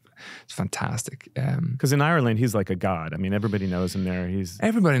Mirror is. It's fantastic. Because in Ireland, he's like a god. I mean, everybody knows him there.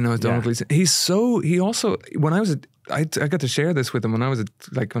 Everybody knows Donal Gleeson. He also, when I was, I got to share this with him when I was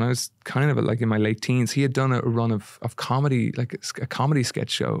kind of like in my late teens. He had done a run of comedy, like a comedy sketch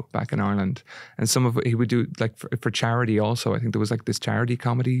show back in Ireland, and some of it he would do like for charity also. I think there was like this charity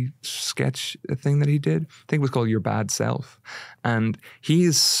comedy sketch thing that he did. I think it was called Your Bad Self, and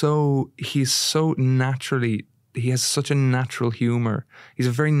he's so naturally. He has such a natural humor. He's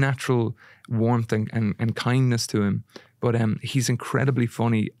a very natural warmth and kindness to him. But he's incredibly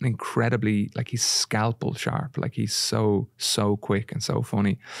funny, incredibly, like, he's scalpel sharp. Like, he's so quick and so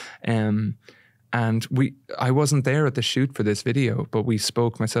funny. And I wasn't there at the shoot for this video, but we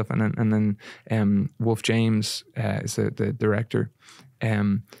spoke, myself and then Wolf James is the director,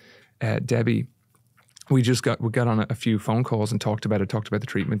 Debbie. We got on a few phone calls and talked about the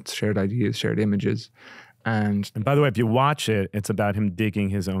treatment, shared ideas, shared images. And by the way, if you watch it, it's about him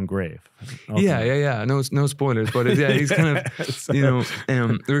digging his own grave. Ultimately. Yeah. No spoilers, but he's kind of,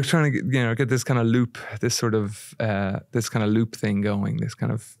 we're trying to get this kind of loop, this loop thing going, this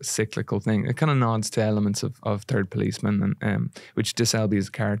kind of cyclical thing. It kind of nods to elements of Third Policeman, and which De Selby is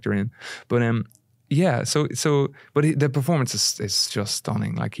a character in, but but the performance is just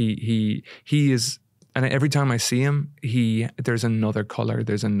stunning. Like he is. And every time I see him, there's another color,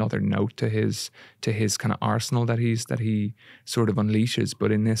 there's another note to his kind of arsenal that he sort of unleashes.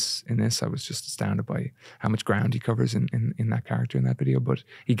 But in this, I was just astounded by how much ground he covers in that character in that video. But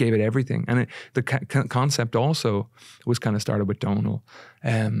he gave it everything, and the concept also was kind of started with Donal.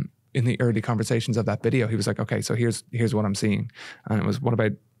 In the early conversations of that video, he was like, "Okay, so here's what I'm seeing," and it was, "What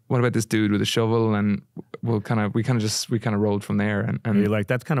about this dude with a shovel?" And we kind of rolled from there. And you're like,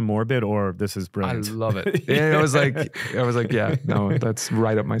 that's kind of morbid, or this is brilliant? I love it. Yeah, I was like, yeah, no, that's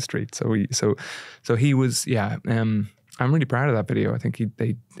right up my street. So he was, yeah. I'm really proud of that video. I think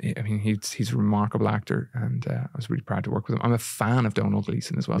he's a remarkable actor, and I was really proud to work with him. I'm a fan of Donal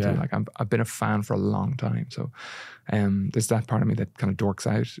Gleeson as well. Yeah. Too. Like I've been a fan for a long time. So there's that part of me that kind of dorks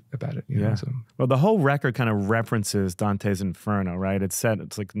out about it. You know, so. Well, the whole record kind of references Dante's Inferno, right? It's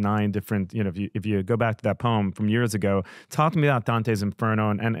like 9 different. You know, if you go back to that poem from years ago, talk to me about Dante's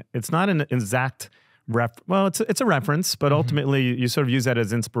Inferno, and it's not an exact. Well, it's a reference, but ultimately you sort of use that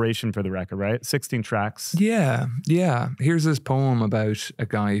as inspiration for the record, right? 16 tracks. Yeah. Here's this poem about a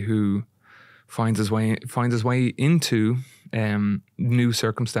guy who finds his way into new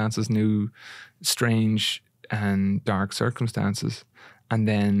circumstances, new, strange and dark circumstances, and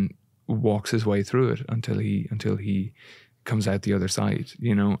then walks his way through it until he comes out the other side.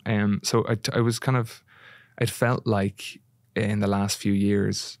 You know, so I was kind of, it felt like in the last few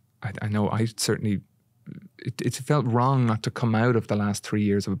years, I know I certainly. It felt wrong not to come out of the last 3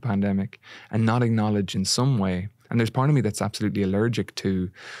 years of a pandemic and not acknowledge in some way. And there's part of me that's absolutely allergic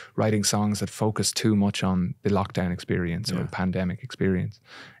to writing songs that focus too much on the lockdown experience or pandemic experience.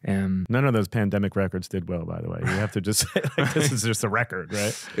 None of those pandemic records did well, by the way. You have to just say, like, this is just a record,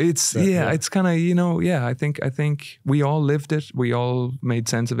 right? It's it's kind of, I think we all lived it. We all made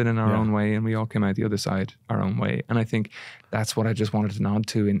sense of it in our own way, and we all came out the other side our own way. And I think that's what I just wanted to nod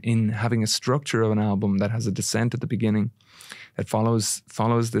to in having a structure of an album that has a descent at the beginning, that follows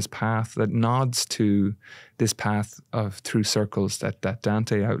this path, that nods to this path of through circles that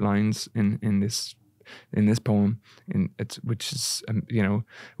Dante outlines in this poem, it's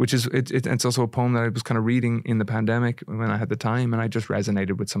also a poem that I was kind of reading in the pandemic when I had the time, and I just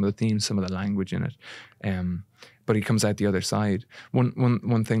resonated with some of the themes, some of the language in it. but he comes out the other side.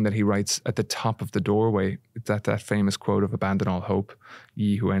 One thing that he writes at the top of the doorway, that famous quote of "Abandon all hope,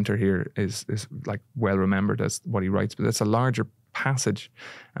 ye who enter here," is like well remembered as what he writes. But it's a larger passage,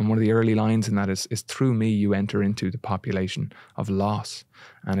 and one of the early lines in that is "Through me you enter into the population of loss."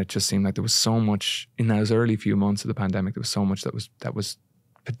 And it just seemed like there was so much in those early few months of the pandemic. There was so much that was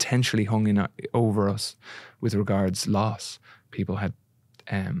potentially hung in over us with regards loss. People had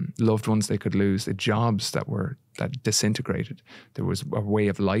loved ones they could lose, the jobs that disintegrated. There was a way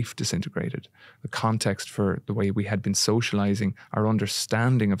of life disintegrated. The context for the way we had been socializing, our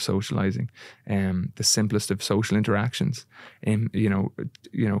understanding of socializing, the simplest of social interactions,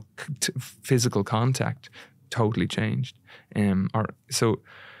 physical contact totally changed.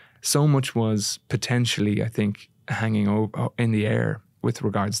 So much was potentially, I think, hanging over in the air with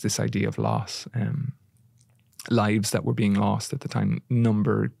regards to this idea of loss. Lives that were being lost at the time,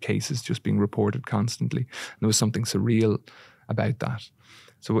 number of cases just being reported constantly. And there was something surreal about that.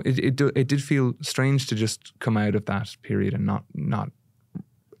 So it did feel strange to just come out of that period and not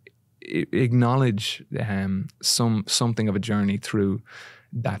acknowledge something of a journey through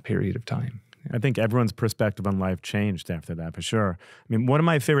that period of time. I think everyone's perspective on life changed after that, for sure. I mean, one of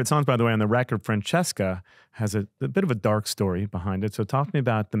my favorite songs, by the way, on the record, Francesca, has a bit of a dark story behind it. So talk to me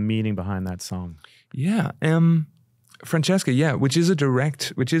about the meaning behind that song. Yeah. Francesca, yeah, which is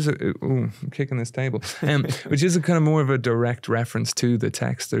I'm kicking this table, which is a kind of more of a direct reference to the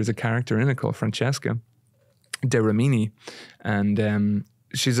text. There's a character in it called Francesca de Rimini, and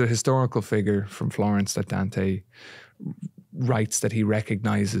she's a historical figure from Florence that Dante writes that he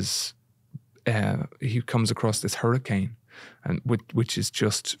recognizes. He comes across this hurricane, and which is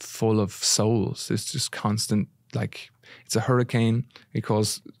just full of souls. It's just constant, like it's a hurricane. He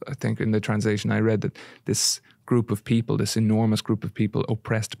calls, I think in the translation I read, that this group of people, this enormous group of people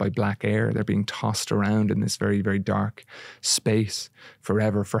oppressed by black air, they're being tossed around in this very, very dark space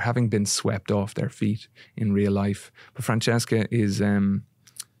forever for having been swept off their feet in real life. But Francesca is,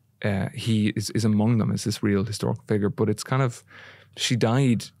 he is among them as this real historical figure, but it's kind of, she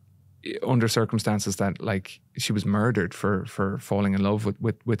died under circumstances that, like, she was murdered for falling in love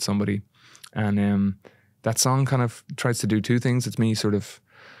with somebody. And that song kind of tries to do two things. It's me sort of,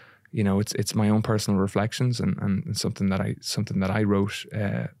 it's my own personal reflections and something that I wrote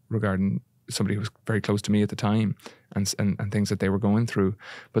regarding somebody who was very close to me at the time and things that they were going through.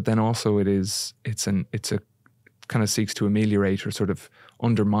 But then also it's a kind of seeks to ameliorate or sort of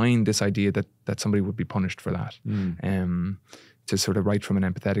undermine this idea that somebody would be punished for that. To sort of write from an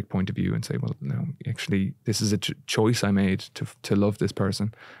empathetic point of view and say, well, no, actually, this is a choice I made to love this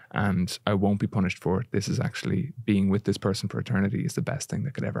person, and I won't be punished for it. This is actually being with this person for eternity is the best thing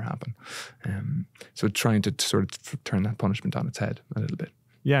that could ever happen. So trying to sort of turn that punishment on its head a little bit.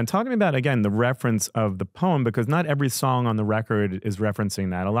 Yeah, and talking about, again, the reference of the poem, because not every song on the record is referencing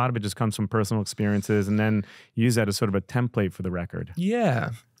that. A lot of it just comes from personal experiences, and then you use that as sort of a template for the record.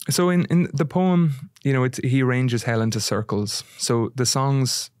 Yeah. So in the poem, he arranges hell into circles. So the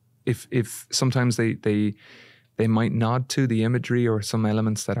songs, if sometimes they might nod to the imagery or some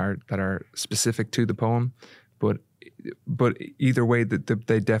elements that are specific to the poem, but either way,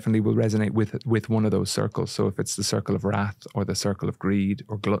 they definitely will resonate with one of those circles. So if it's the circle of wrath or the circle of greed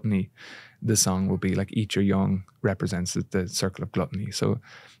or gluttony, the song will be like "Eat Your Young" represents the circle of gluttony. So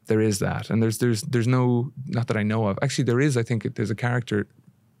there is that, and there's no, not that I know of. Actually, there is. I think there's a character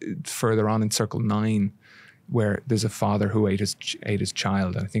further on in circle 9 where there's a father who ate his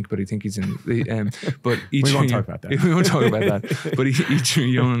child, I think, but I think he's in but we won't talk about that. We won't talk about that. But Eat Your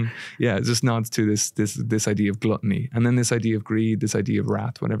Young, yeah, it just nods to this idea of gluttony, and then this idea of greed, this idea of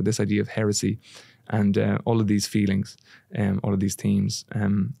wrath, whatever, this idea of heresy, and all of these feelings, all of these themes.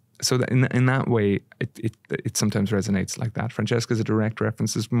 So that in that way, it sometimes resonates like that. Francesca's a direct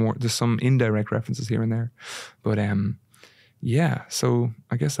reference. There's some indirect references here and there, but yeah, so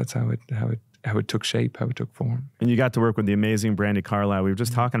I guess that's how it took shape, how it took form. And you got to work with the amazing Brandi Carlisle. We were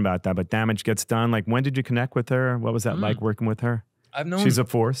just talking about that, but Damage Gets Done. Like, when did you connect with her? What was that like working with her? I've known she's a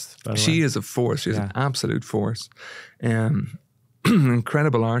force. By the way. She is a force. She's an absolute force.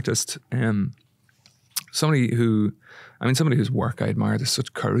 Incredible artist. Somebody whose work I admire. There's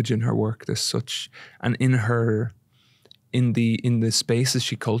such courage in her work. There's such, and in the spaces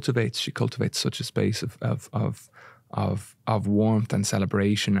she cultivates such a space of warmth and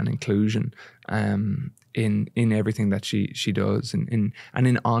celebration and inclusion in everything that she does, and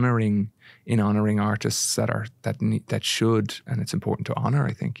in honoring artists that should, and it's important to honor,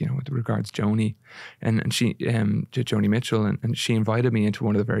 I think, with regards Joni and she Joni Mitchell, and she invited me into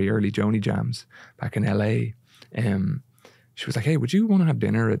one of the very early Joni jams back in LA. she was like, hey, would you want to have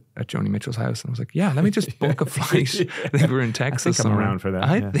dinner at Joni Mitchell's house? And I was like, yeah, let me just book a flight. I think we're in Texas. I think I'm around for that.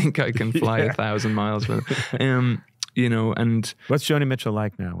 I think I can fly 1,000 miles for it. You know, and what's Joni Mitchell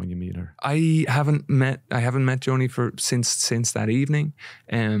like now when you meet her? I haven't met Joni since that evening.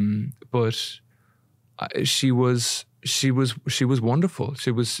 But she was wonderful.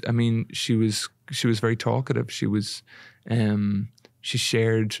 She was very talkative. She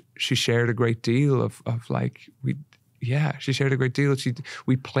shared a great deal of like, she shared a great deal.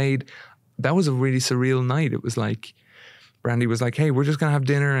 We played, that was a really surreal night. It was like, Brandi was like, hey, we're just gonna have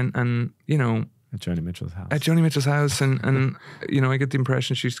dinner and you know, at Joni Mitchell's house. At Joni Mitchell's house, and you know, I get the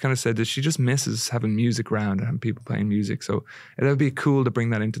impression she's kind of said that she just misses having music around and having people playing music. So it would be cool to bring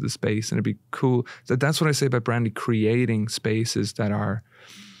that into the space, and it'd be cool. That's what I say about Brandi, creating spaces that are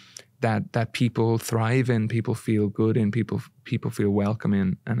that people thrive in, people feel good in, people feel welcome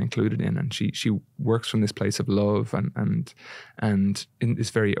in and included in. And she works from this place of love and in this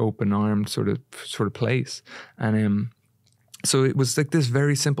very open armed sort of place. And so it was like this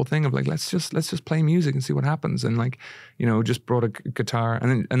very simple thing of like, let's just play music and see what happens. And like, you know, just brought a guitar.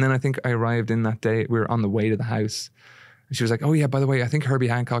 And then I think I arrived in that day, we were on the way to the house. And she was like, oh yeah, by the way, I think Herbie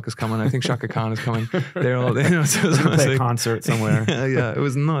Hancock is coming. I think Shaka Khan is coming. They're all, you know, so play a concert somewhere. Yeah, it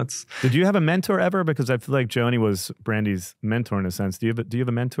was nuts. Did you have a mentor ever? Because I feel like Joni was Brandi's mentor in a sense. Do you have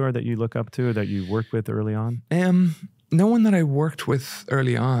a mentor that you look up to, that you worked with early on? No one that I worked with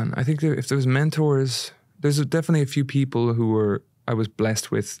early on. I think if there was mentors, there's definitely a few people who I was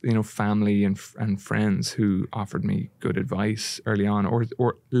blessed with, you know, family and friends who offered me good advice early on, or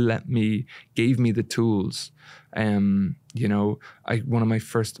gave me the tools. You know, my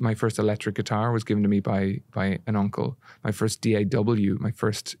first electric guitar was given to me by an uncle. My first DAW, my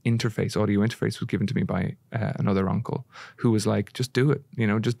first audio interface was given to me by another uncle who was like, just do it, you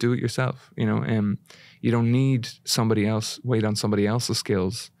know, just do it yourself. You know, you don't need somebody else, wait on somebody else's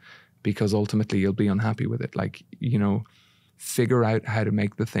skills, because ultimately you'll be unhappy with it. Like, you know, figure out how to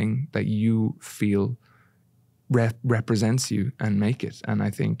make the thing that you feel represents you and make it. And I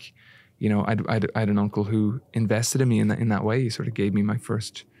think, you know, I had an uncle who invested in me in that way. He sort of gave me my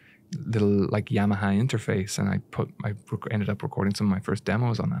first little like Yamaha interface, and I ended up recording some of my first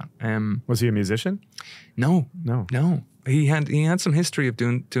demos on that. Was he a musician? No. He had some history of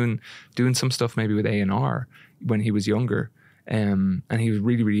doing some stuff maybe with A&R when he was younger. And he was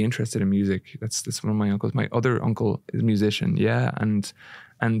really, really interested in music. That's one of my uncles. My other uncle is a musician, yeah, and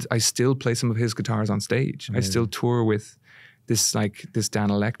I still play some of his guitars on stage. Amazing. I still tour with this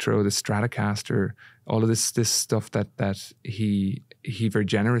Dan Electro, this Stratocaster, all of this stuff that he very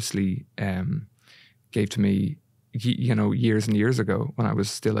generously gave to me, you know, years and years ago when I was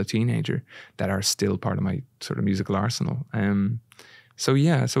still a teenager, that are still part of my sort of musical arsenal. So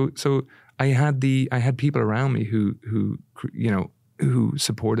I had people around me who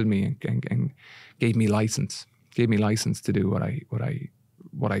supported me and gave me license to do what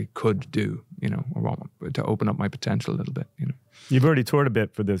I could do, you know, or to open up my potential a little bit, you know. You've already toured a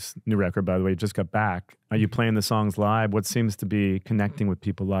bit for this new record, by the way. You just got back. Are you playing the songs live? What seems to be connecting with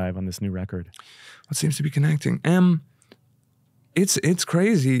people live on this new record? What seems to be connecting? It's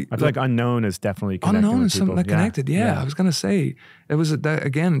crazy. I feel like Unknown is definitely connecting Unknown with is something people. that connected. Yeah, I was going to say, it was that,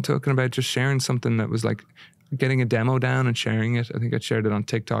 again, talking about just sharing something that was like getting a demo down and sharing it. I think I shared it on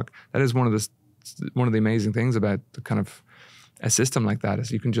TikTok. That is one of the amazing things about the kind of a system like that, is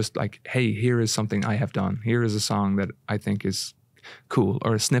you can just like, hey, here is something I have done. Here is a song that I think is cool,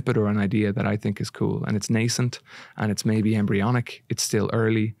 or a snippet or an idea that I think is cool. And it's nascent and it's maybe embryonic. It's still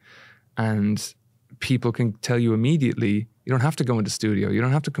early. And people can tell you immediately, you don't have to go into studio. You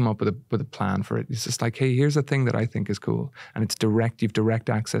don't have to come up with a plan for it. It's just like, hey, here's a thing that I think is cool. And it's direct. You've direct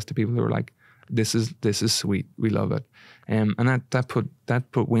access to people who are like, this is sweet. We love it. And that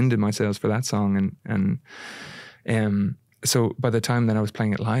put wind in my sails for that song. And so by the time that I was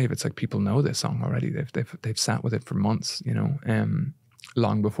playing it live, it's like people know this song already. They've sat with it for months, you know,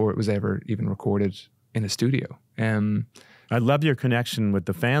 long before it was ever even recorded in a studio. I love your connection with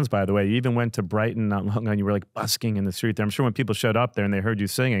the fans, by the way. You even went to Brighton not long ago, and you were like busking in the street there. I'm sure when people showed up there and they heard you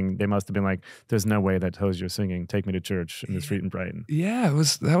singing, they must have been like, there's no way that Hozier's singing Take Me to Church in the street in Brighton. Yeah,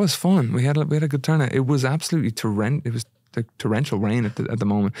 that was fun. We had a good turnout. It was absolutely torrential rain at the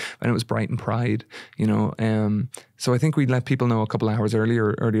moment, and it was Brighton Pride, you know. So I think we let people know a couple of hours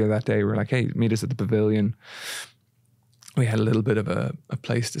earlier that day. We were like, hey, meet us at the pavilion. We had a little bit of a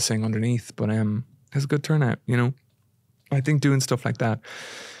place to sing underneath, but it was a good turnout, you know. I think doing stuff like that,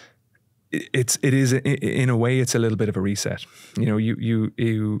 it is in a way, it's a little bit of a reset. You know,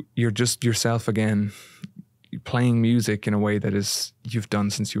 you're just yourself again. playing music in a way that is you've done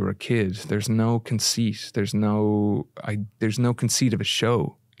since you were a kid. There's no conceit. There's no conceit of a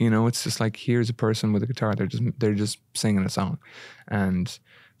show. You know, it's just like, here's a person with a guitar. They're just singing a song, and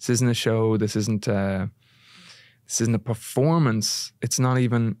this isn't a show. This isn't a performance. It's not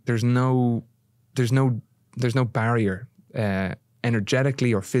even. There's no barrier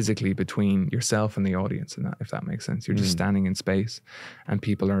energetically or physically between yourself and the audience, and that, if that makes sense. You're just standing in space, and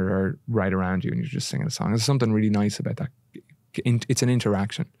people are right around you, and you're just singing a song. There's something really nice about that. It's an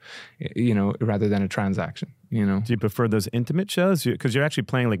interaction, you know, rather than a transaction, you know. Do you prefer those intimate shows? Because you're actually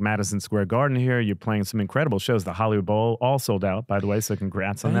playing like Madison Square Garden here. You're playing some incredible shows. The Hollywood Bowl, all sold out, by the way, so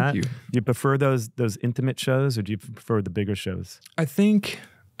congrats on that. Thank you. Do you prefer those intimate shows, or do you prefer the bigger shows? I think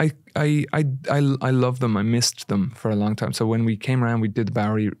I love them. I missed them for a long time. So when we came around, we did the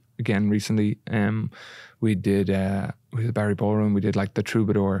Bowery again recently. We did the Bowery Ballroom. We did like the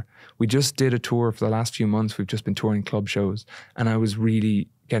Troubadour. We just did a tour for the last few months. We've just been touring club shows, and I was really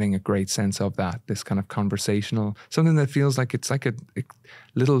getting a great sense of that, this kind of conversational, something that feels like it's like a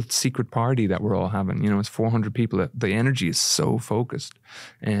little secret party that we're all having. You know, it's 400 people. The energy is so focused.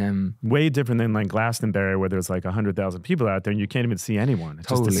 Way different than like Glastonbury, where there's like 100,000 people out there and you can't even see anyone. It's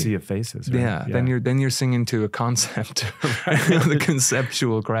just a sea of faces. Right? Yeah. Then you're singing to a concept, the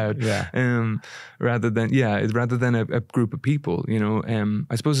conceptual crowd. Yeah. Rather than a group of people. You know,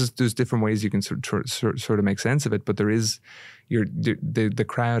 I suppose there's different ways you can sort of make sense of it, but there is the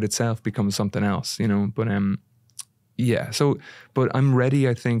crowd itself becomes something else. You know, but yeah. So, but I'm ready.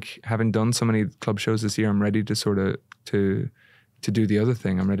 I think, having done so many club shows this year, I'm ready to sort of to do the other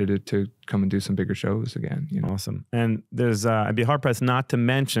thing. I'm ready to come and do some bigger shows again. You know? Awesome. And there's, I'd be hard pressed not to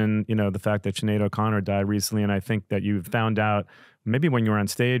mention, you know, the fact that Sinead O'Connor died recently, and I think that you found out maybe when you were on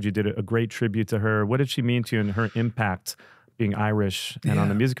stage, you did a great tribute to her. What did she mean to you and her impact being Irish and on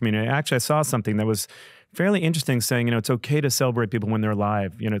the music community? Actually, I saw something that was fairly interesting, saying, you know, it's okay to celebrate people when they're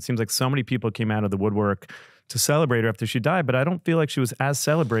alive. You know, it seems like so many people came out of the woodwork to celebrate her after she died, but I don't feel like she was as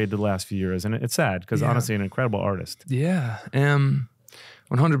celebrated the last few years. And it's sad, because honestly, an incredible artist. Yeah.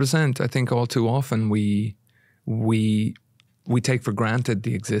 100%. I think all too often we take for granted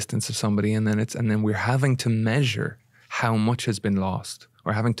the existence of somebody, and then we're having to measure how much has been lost,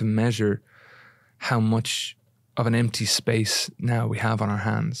 or having to measure how much of an empty space now we have on our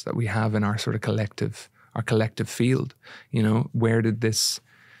hands, that we have in our sort of collective field. You know, where did this?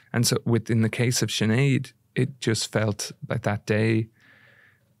 And so in the case of Sinead, it just felt like that day,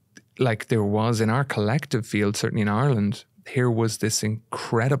 like there was in our collective field, certainly in Ireland, here was this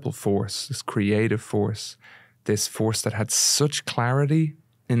incredible force, this creative force, this force that had such clarity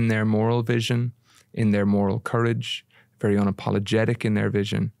in their moral vision, in their moral courage, very unapologetic in their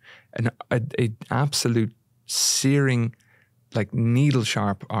vision, and an absolute searing, like needle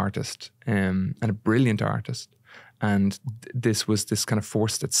sharp artist, and a brilliant artist. And this was this kind of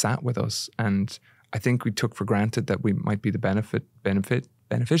force that sat with us, and I think we took for granted that we might be the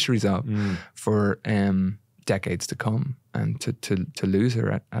beneficiaries of for decades to come, and to lose her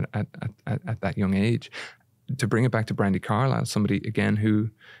at that young age. To bring it back to Brandi Carlisle, somebody again who,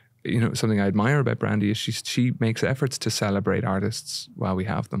 you know, something I admire about Brandi is she makes efforts to celebrate artists while we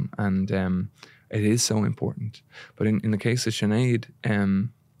have them, and it is so important. But in the case of Sinead, and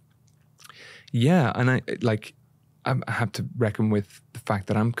I have to reckon with the fact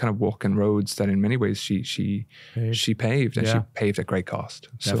that I'm kind of walking roads that in many ways she paved, and she paved at great cost.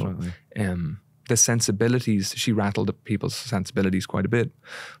 Definitely. So the sensibilities, she rattled people's sensibilities quite a bit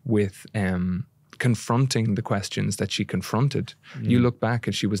with confronting the questions that she confronted. You look back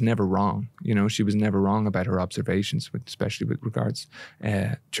and she was never wrong. You know, she was never wrong about her observations, especially with regards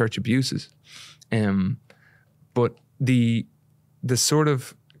church abuses. But the sort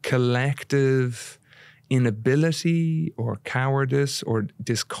of collective inability or cowardice or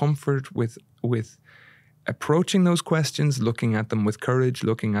discomfort with approaching those questions, looking at them with courage,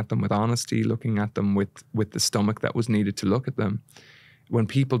 looking at them with honesty, looking at them with the stomach that was needed to look at them. When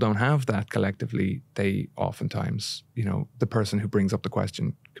people don't have that collectively, they oftentimes, you know, the person who brings up the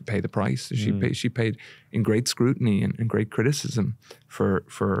question could pay the price. She paid in great scrutiny and great criticism for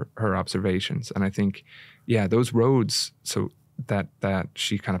her observations. And I think, those roads that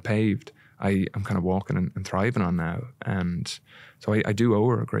she kind of paved, I'm kind of walking and thriving on now. And so I do owe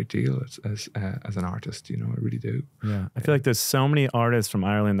her a great deal as an artist, you know, I really do. Yeah. I feel like there's so many artists from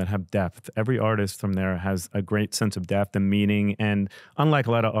Ireland that have depth. Every artist from there has a great sense of depth and meaning. And unlike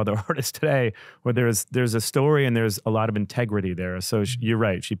a lot of other artists today, where there's a story and there's a lot of integrity there. So you're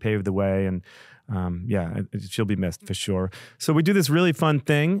right. She paved the way. And she'll be missed for sure. So we do this really fun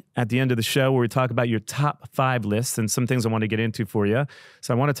thing at the end of the show where we talk about your top 5 lists and some things I want to get into for you.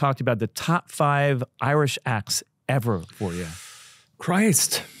 So I want to talk to you about the top 5 Irish acts ever for you.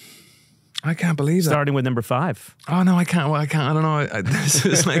 Christ. I can't believe that. Starting with number 5. Oh no, I can't. Well, I can't. I don't know. This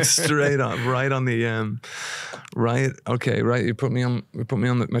is like straight on, right on the right. Okay, right. You put me on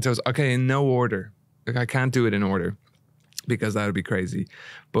my toes. Okay, in no order. Like, I can't do it in order because that would be crazy.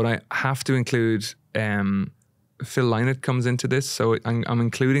 But I have to include Phil Lynott comes into this, so I'm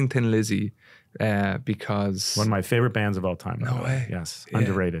including Thin Lizzy because one of my favorite bands of all time. No way. Yes,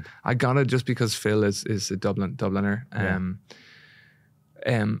 underrated. I got it just because Phil is a Dubliner.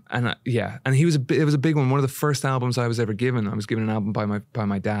 And he was it was a big one. One of the first albums I was ever given. I was given an album by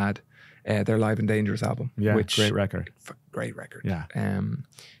my dad, their Live and Dangerous album. Yeah, which, great record. Great record. Yeah.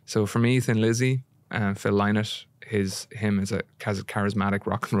 So for me, Thin Lizzy, Phil Lynott, him has a charismatic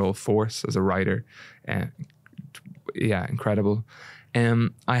rock and roll force as a writer. Incredible.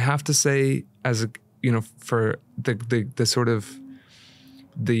 I have to say, as a for the sort of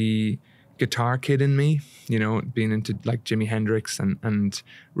the guitar kid in me, being into like Jimi Hendrix and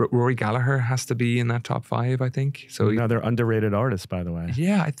Rory Gallagher has to be in that top 5, I think. So another underrated artist, by the way.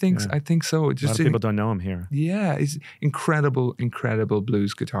 Yeah, I think so. Just a lot of people don't know him here. Yeah, he's incredible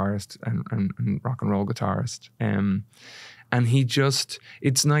blues guitarist and rock and roll guitarist. And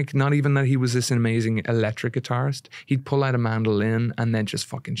it's like not even that he was this amazing electric guitarist. He'd pull out a mandolin and then just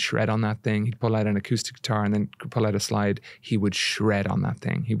fucking shred on that thing. He'd pull out an acoustic guitar and then pull out a slide. He would shred on that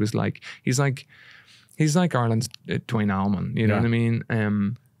thing. He's like Ireland's Dwayne Allman. You know what I mean?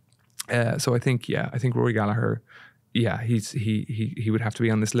 So I think Rory Gallagher, he would have to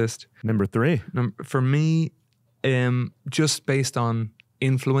be on this list. Number 3. For me, just based on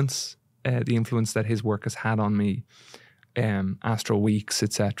influence, the influence that his work has had on me. Astral Weeks,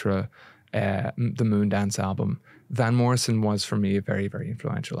 etc., the Moondance album. Van Morrison was for me a very, very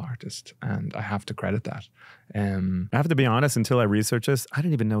influential artist, and I have to credit that. I have to be honest, until I researched this, I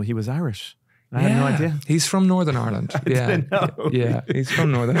didn't even know he was Irish. I had no idea. He's from Northern Ireland. I didn't know. Yeah, he's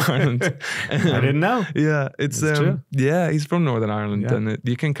from Northern Ireland. I didn't know. Yeah, it's true. Yeah, he's from Northern Ireland, Yeah. and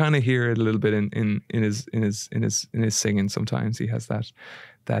you can kind of hear it a little bit in his singing. Sometimes he has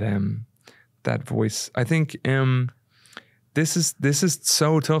that voice. I think. This is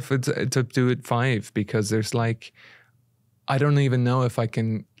so tough to do it 5 because there's like, I don't even know if I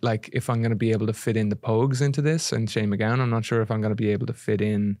can, like, if I'm going to be able to fit in the Pogues into this and Shane MacGowan. I'm not sure if I'm going to be able to fit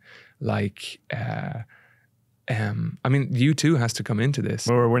in like, I mean, U2 has to come into this.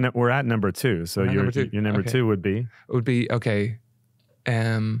 Well, we're at number 2, so your number 2 would be okay.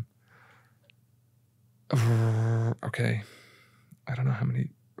 Okay, I don't know how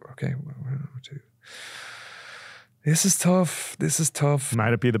many. Okay, we're number 2. This is tough.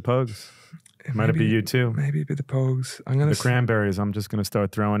 Might it be the Pogues? Might it be U2? Maybe it'd be the Pogues. The Cranberries. I'm just going to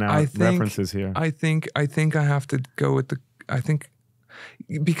start throwing out references here. I think I have to go with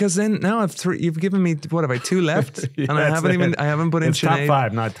because then now you've given me, what have I, 2 left? Yeah, and I haven't put in Sinead. Top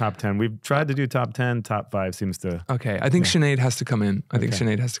 5, not top 10. We've tried to do top 10, top 5 seems to. Okay, I think Sinead has to come in. I think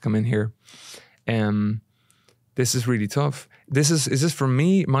Sinead has to come in here. This is really tough. Is this for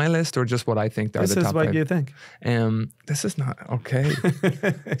me, my list, or just what I think are the top 5? This is what you think. This is not okay.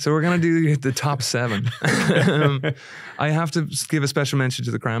 So we're gonna do the top 7. I have to give a special mention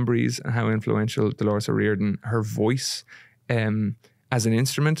to the Cranberries and how influential Dolores O'Riordan, her voice, as an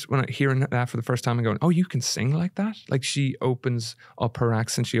instrument. When I hearing that for the first time, I'm going, oh, you can sing like that? Like, she opens up her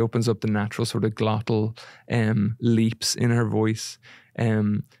accent, she opens up the natural sort of glottal leaps in her voice.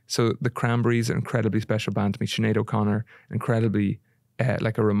 So the Cranberries are an incredibly special band to me. Sinead O'Connor, incredibly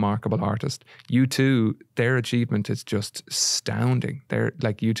like a remarkable artist. U2, their achievement is just astounding.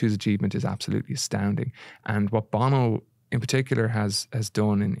 U2's achievement is absolutely astounding. And what Bono in particular has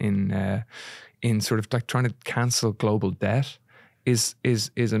done in sort of like trying to cancel global debt is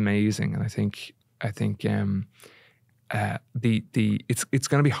amazing. And I think it's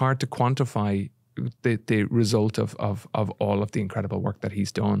going to be hard to quantify the result of all of the incredible work that he's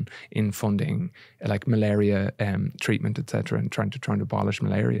done in funding like malaria treatment, etc., and trying to abolish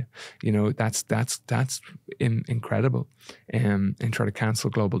malaria. That's incredible. And try to cancel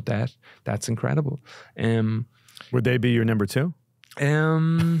global debt. That's incredible. Would they be your number 2? I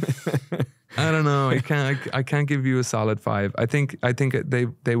don't know. I can't give you a solid 5. I think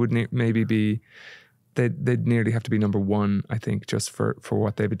they would maybe be. they'd nearly have to be number one, I think, just for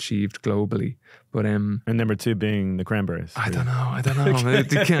what they've achieved globally. But and number two being the Cranberries. I don't know.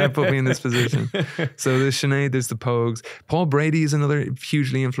 They can't put me in this position. So there's Sinead, there's the Pogues. Paul Brady is another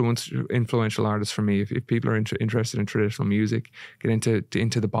hugely influential artist for me. If people are interested in traditional music, get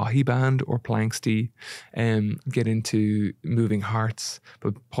into the Bahi Band or Planksty, get into Moving Hearts.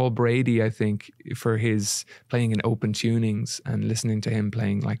 But Paul Brady, I think, for his playing in open tunings and listening to him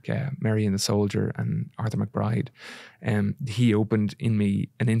playing like Mary and the Soldier and Arthur McBride, he opened in me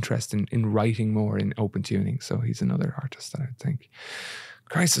an interest in writing more in open tuning. So he's another artist that I think,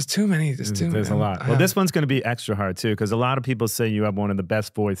 Christ, there's too many. There's a lot. Well, this one's going to be extra hard too, because a lot of people say you have one of the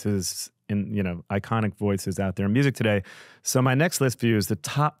best voices in, iconic voices out there in music today. So my next list for you is the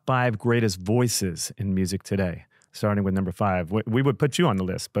top 5 greatest voices in music today, starting with number 5. We would put you on the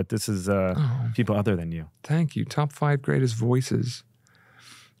list, but this is people other than you. Thank you. Top 5 greatest voices.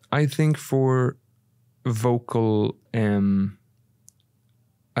 I think for vocal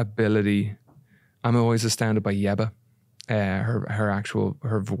ability, I'm always astounded by Yeba.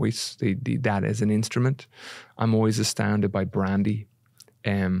 Her voice, that as an instrument. I'm always astounded by Brandi.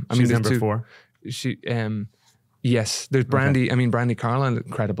 She's number 4. Yes, there's Brandi. Okay. I mean, Brandi Carlisle,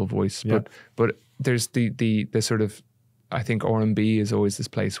 incredible voice. Yep. But there's the sort of, I think R&B is always this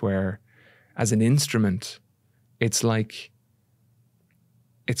place where, as an instrument, it's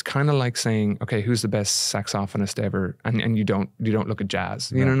kind of like saying, okay, who's the best saxophonist ever? And you don't look at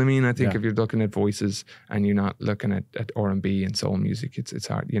jazz. You know what I mean? I think if you're looking at voices and you're not looking at R&B and soul music, it's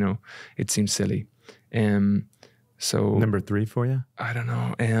hard. It seems silly. So number 3 for you? I don't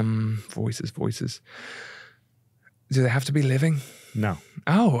know. Voices. Do they have to be living? No.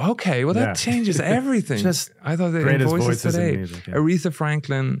 Oh, okay. Well, that changes everything. I thought they had voices today. Music, Aretha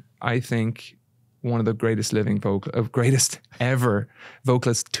Franklin, I think, one of the greatest greatest ever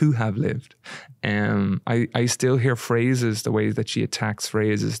vocalists to have lived. I still hear phrases, the way that she attacks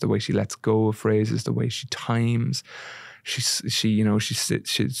phrases, the way she lets go of phrases, the way she times. She's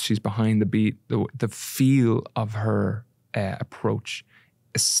behind the beat. The feel of her approach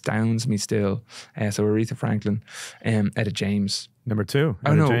astounds me still. So Aretha Franklin, Etta James. Number 2.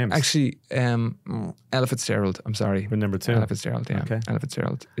 Oh no, James. Actually, Ella Fitzgerald. I'm sorry. For number 2. Ella Fitzgerald. Yeah, okay. Ella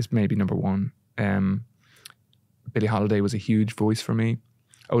Fitzgerald is maybe number 1. Billie Holiday was a huge voice for me.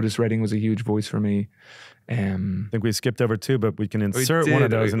 Otis Redding was a huge voice for me. I think we skipped over 2, but we can insert one of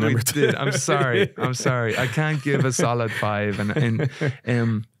those in number 2. I'm sorry. I can't give a solid 5.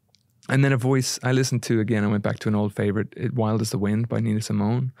 And then a voice I listened to again. I went back to an old favorite, "Wild as the Wind" by Nina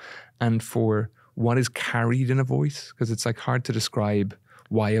Simone. And for what is carried in a voice, because it's like hard to describe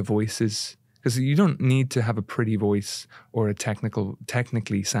why a voice is. Because you don't need to have a pretty voice or a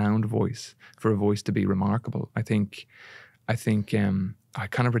technically sound voice for a voice to be remarkable. I think I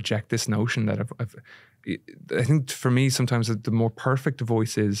kind of reject this notion that I think for me sometimes the more perfect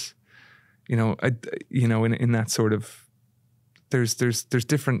voice is, in that sort of, there's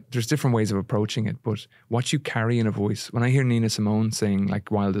different ways of approaching it. But what you carry in a voice, when I hear Nina Simone sing like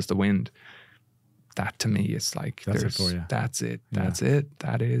 "Wild as the Wind," that to me is like that's it for you. That's it.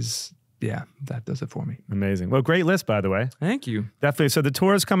 That is. Yeah, that does it for me. Amazing. Well, great list, by the way. Thank you. Definitely. So the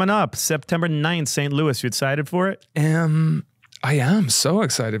tour is coming up September 9th, St. Louis. You excited for it? I am so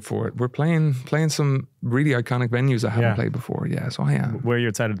excited for it. We're playing some really iconic venues I haven't played before. Yeah, so I am. Where are you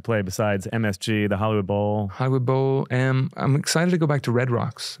excited to play besides MSG, the Hollywood Bowl? Hollywood Bowl. I'm excited to go back to Red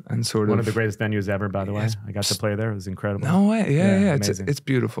Rocks and one of the greatest venues ever, by the way. I got to play there. It was incredible. No way. Yeah. It's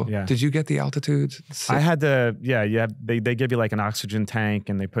beautiful. Yeah. Did you get the altitude? I had they give you like an oxygen tank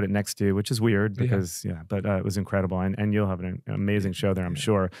and they put it next to you, which is weird because, but it was incredible. And you'll have an amazing show there, I'm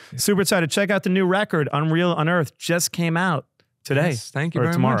sure. Yeah. Super excited. Check out the new record, Unearth, just came out today. Yes, thank you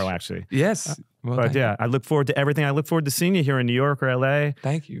very tomorrow, much. Actually. Yes. But I look forward to everything. I look forward to seeing you here in New York or LA.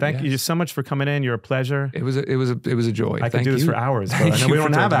 Thank you. Thank you so much for coming in. You're a pleasure. It was a joy. I could do this for hours, but I know we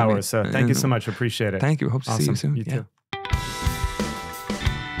don't have hours. So thank you so much. Appreciate it. Thank you. Hope to see you soon. You too.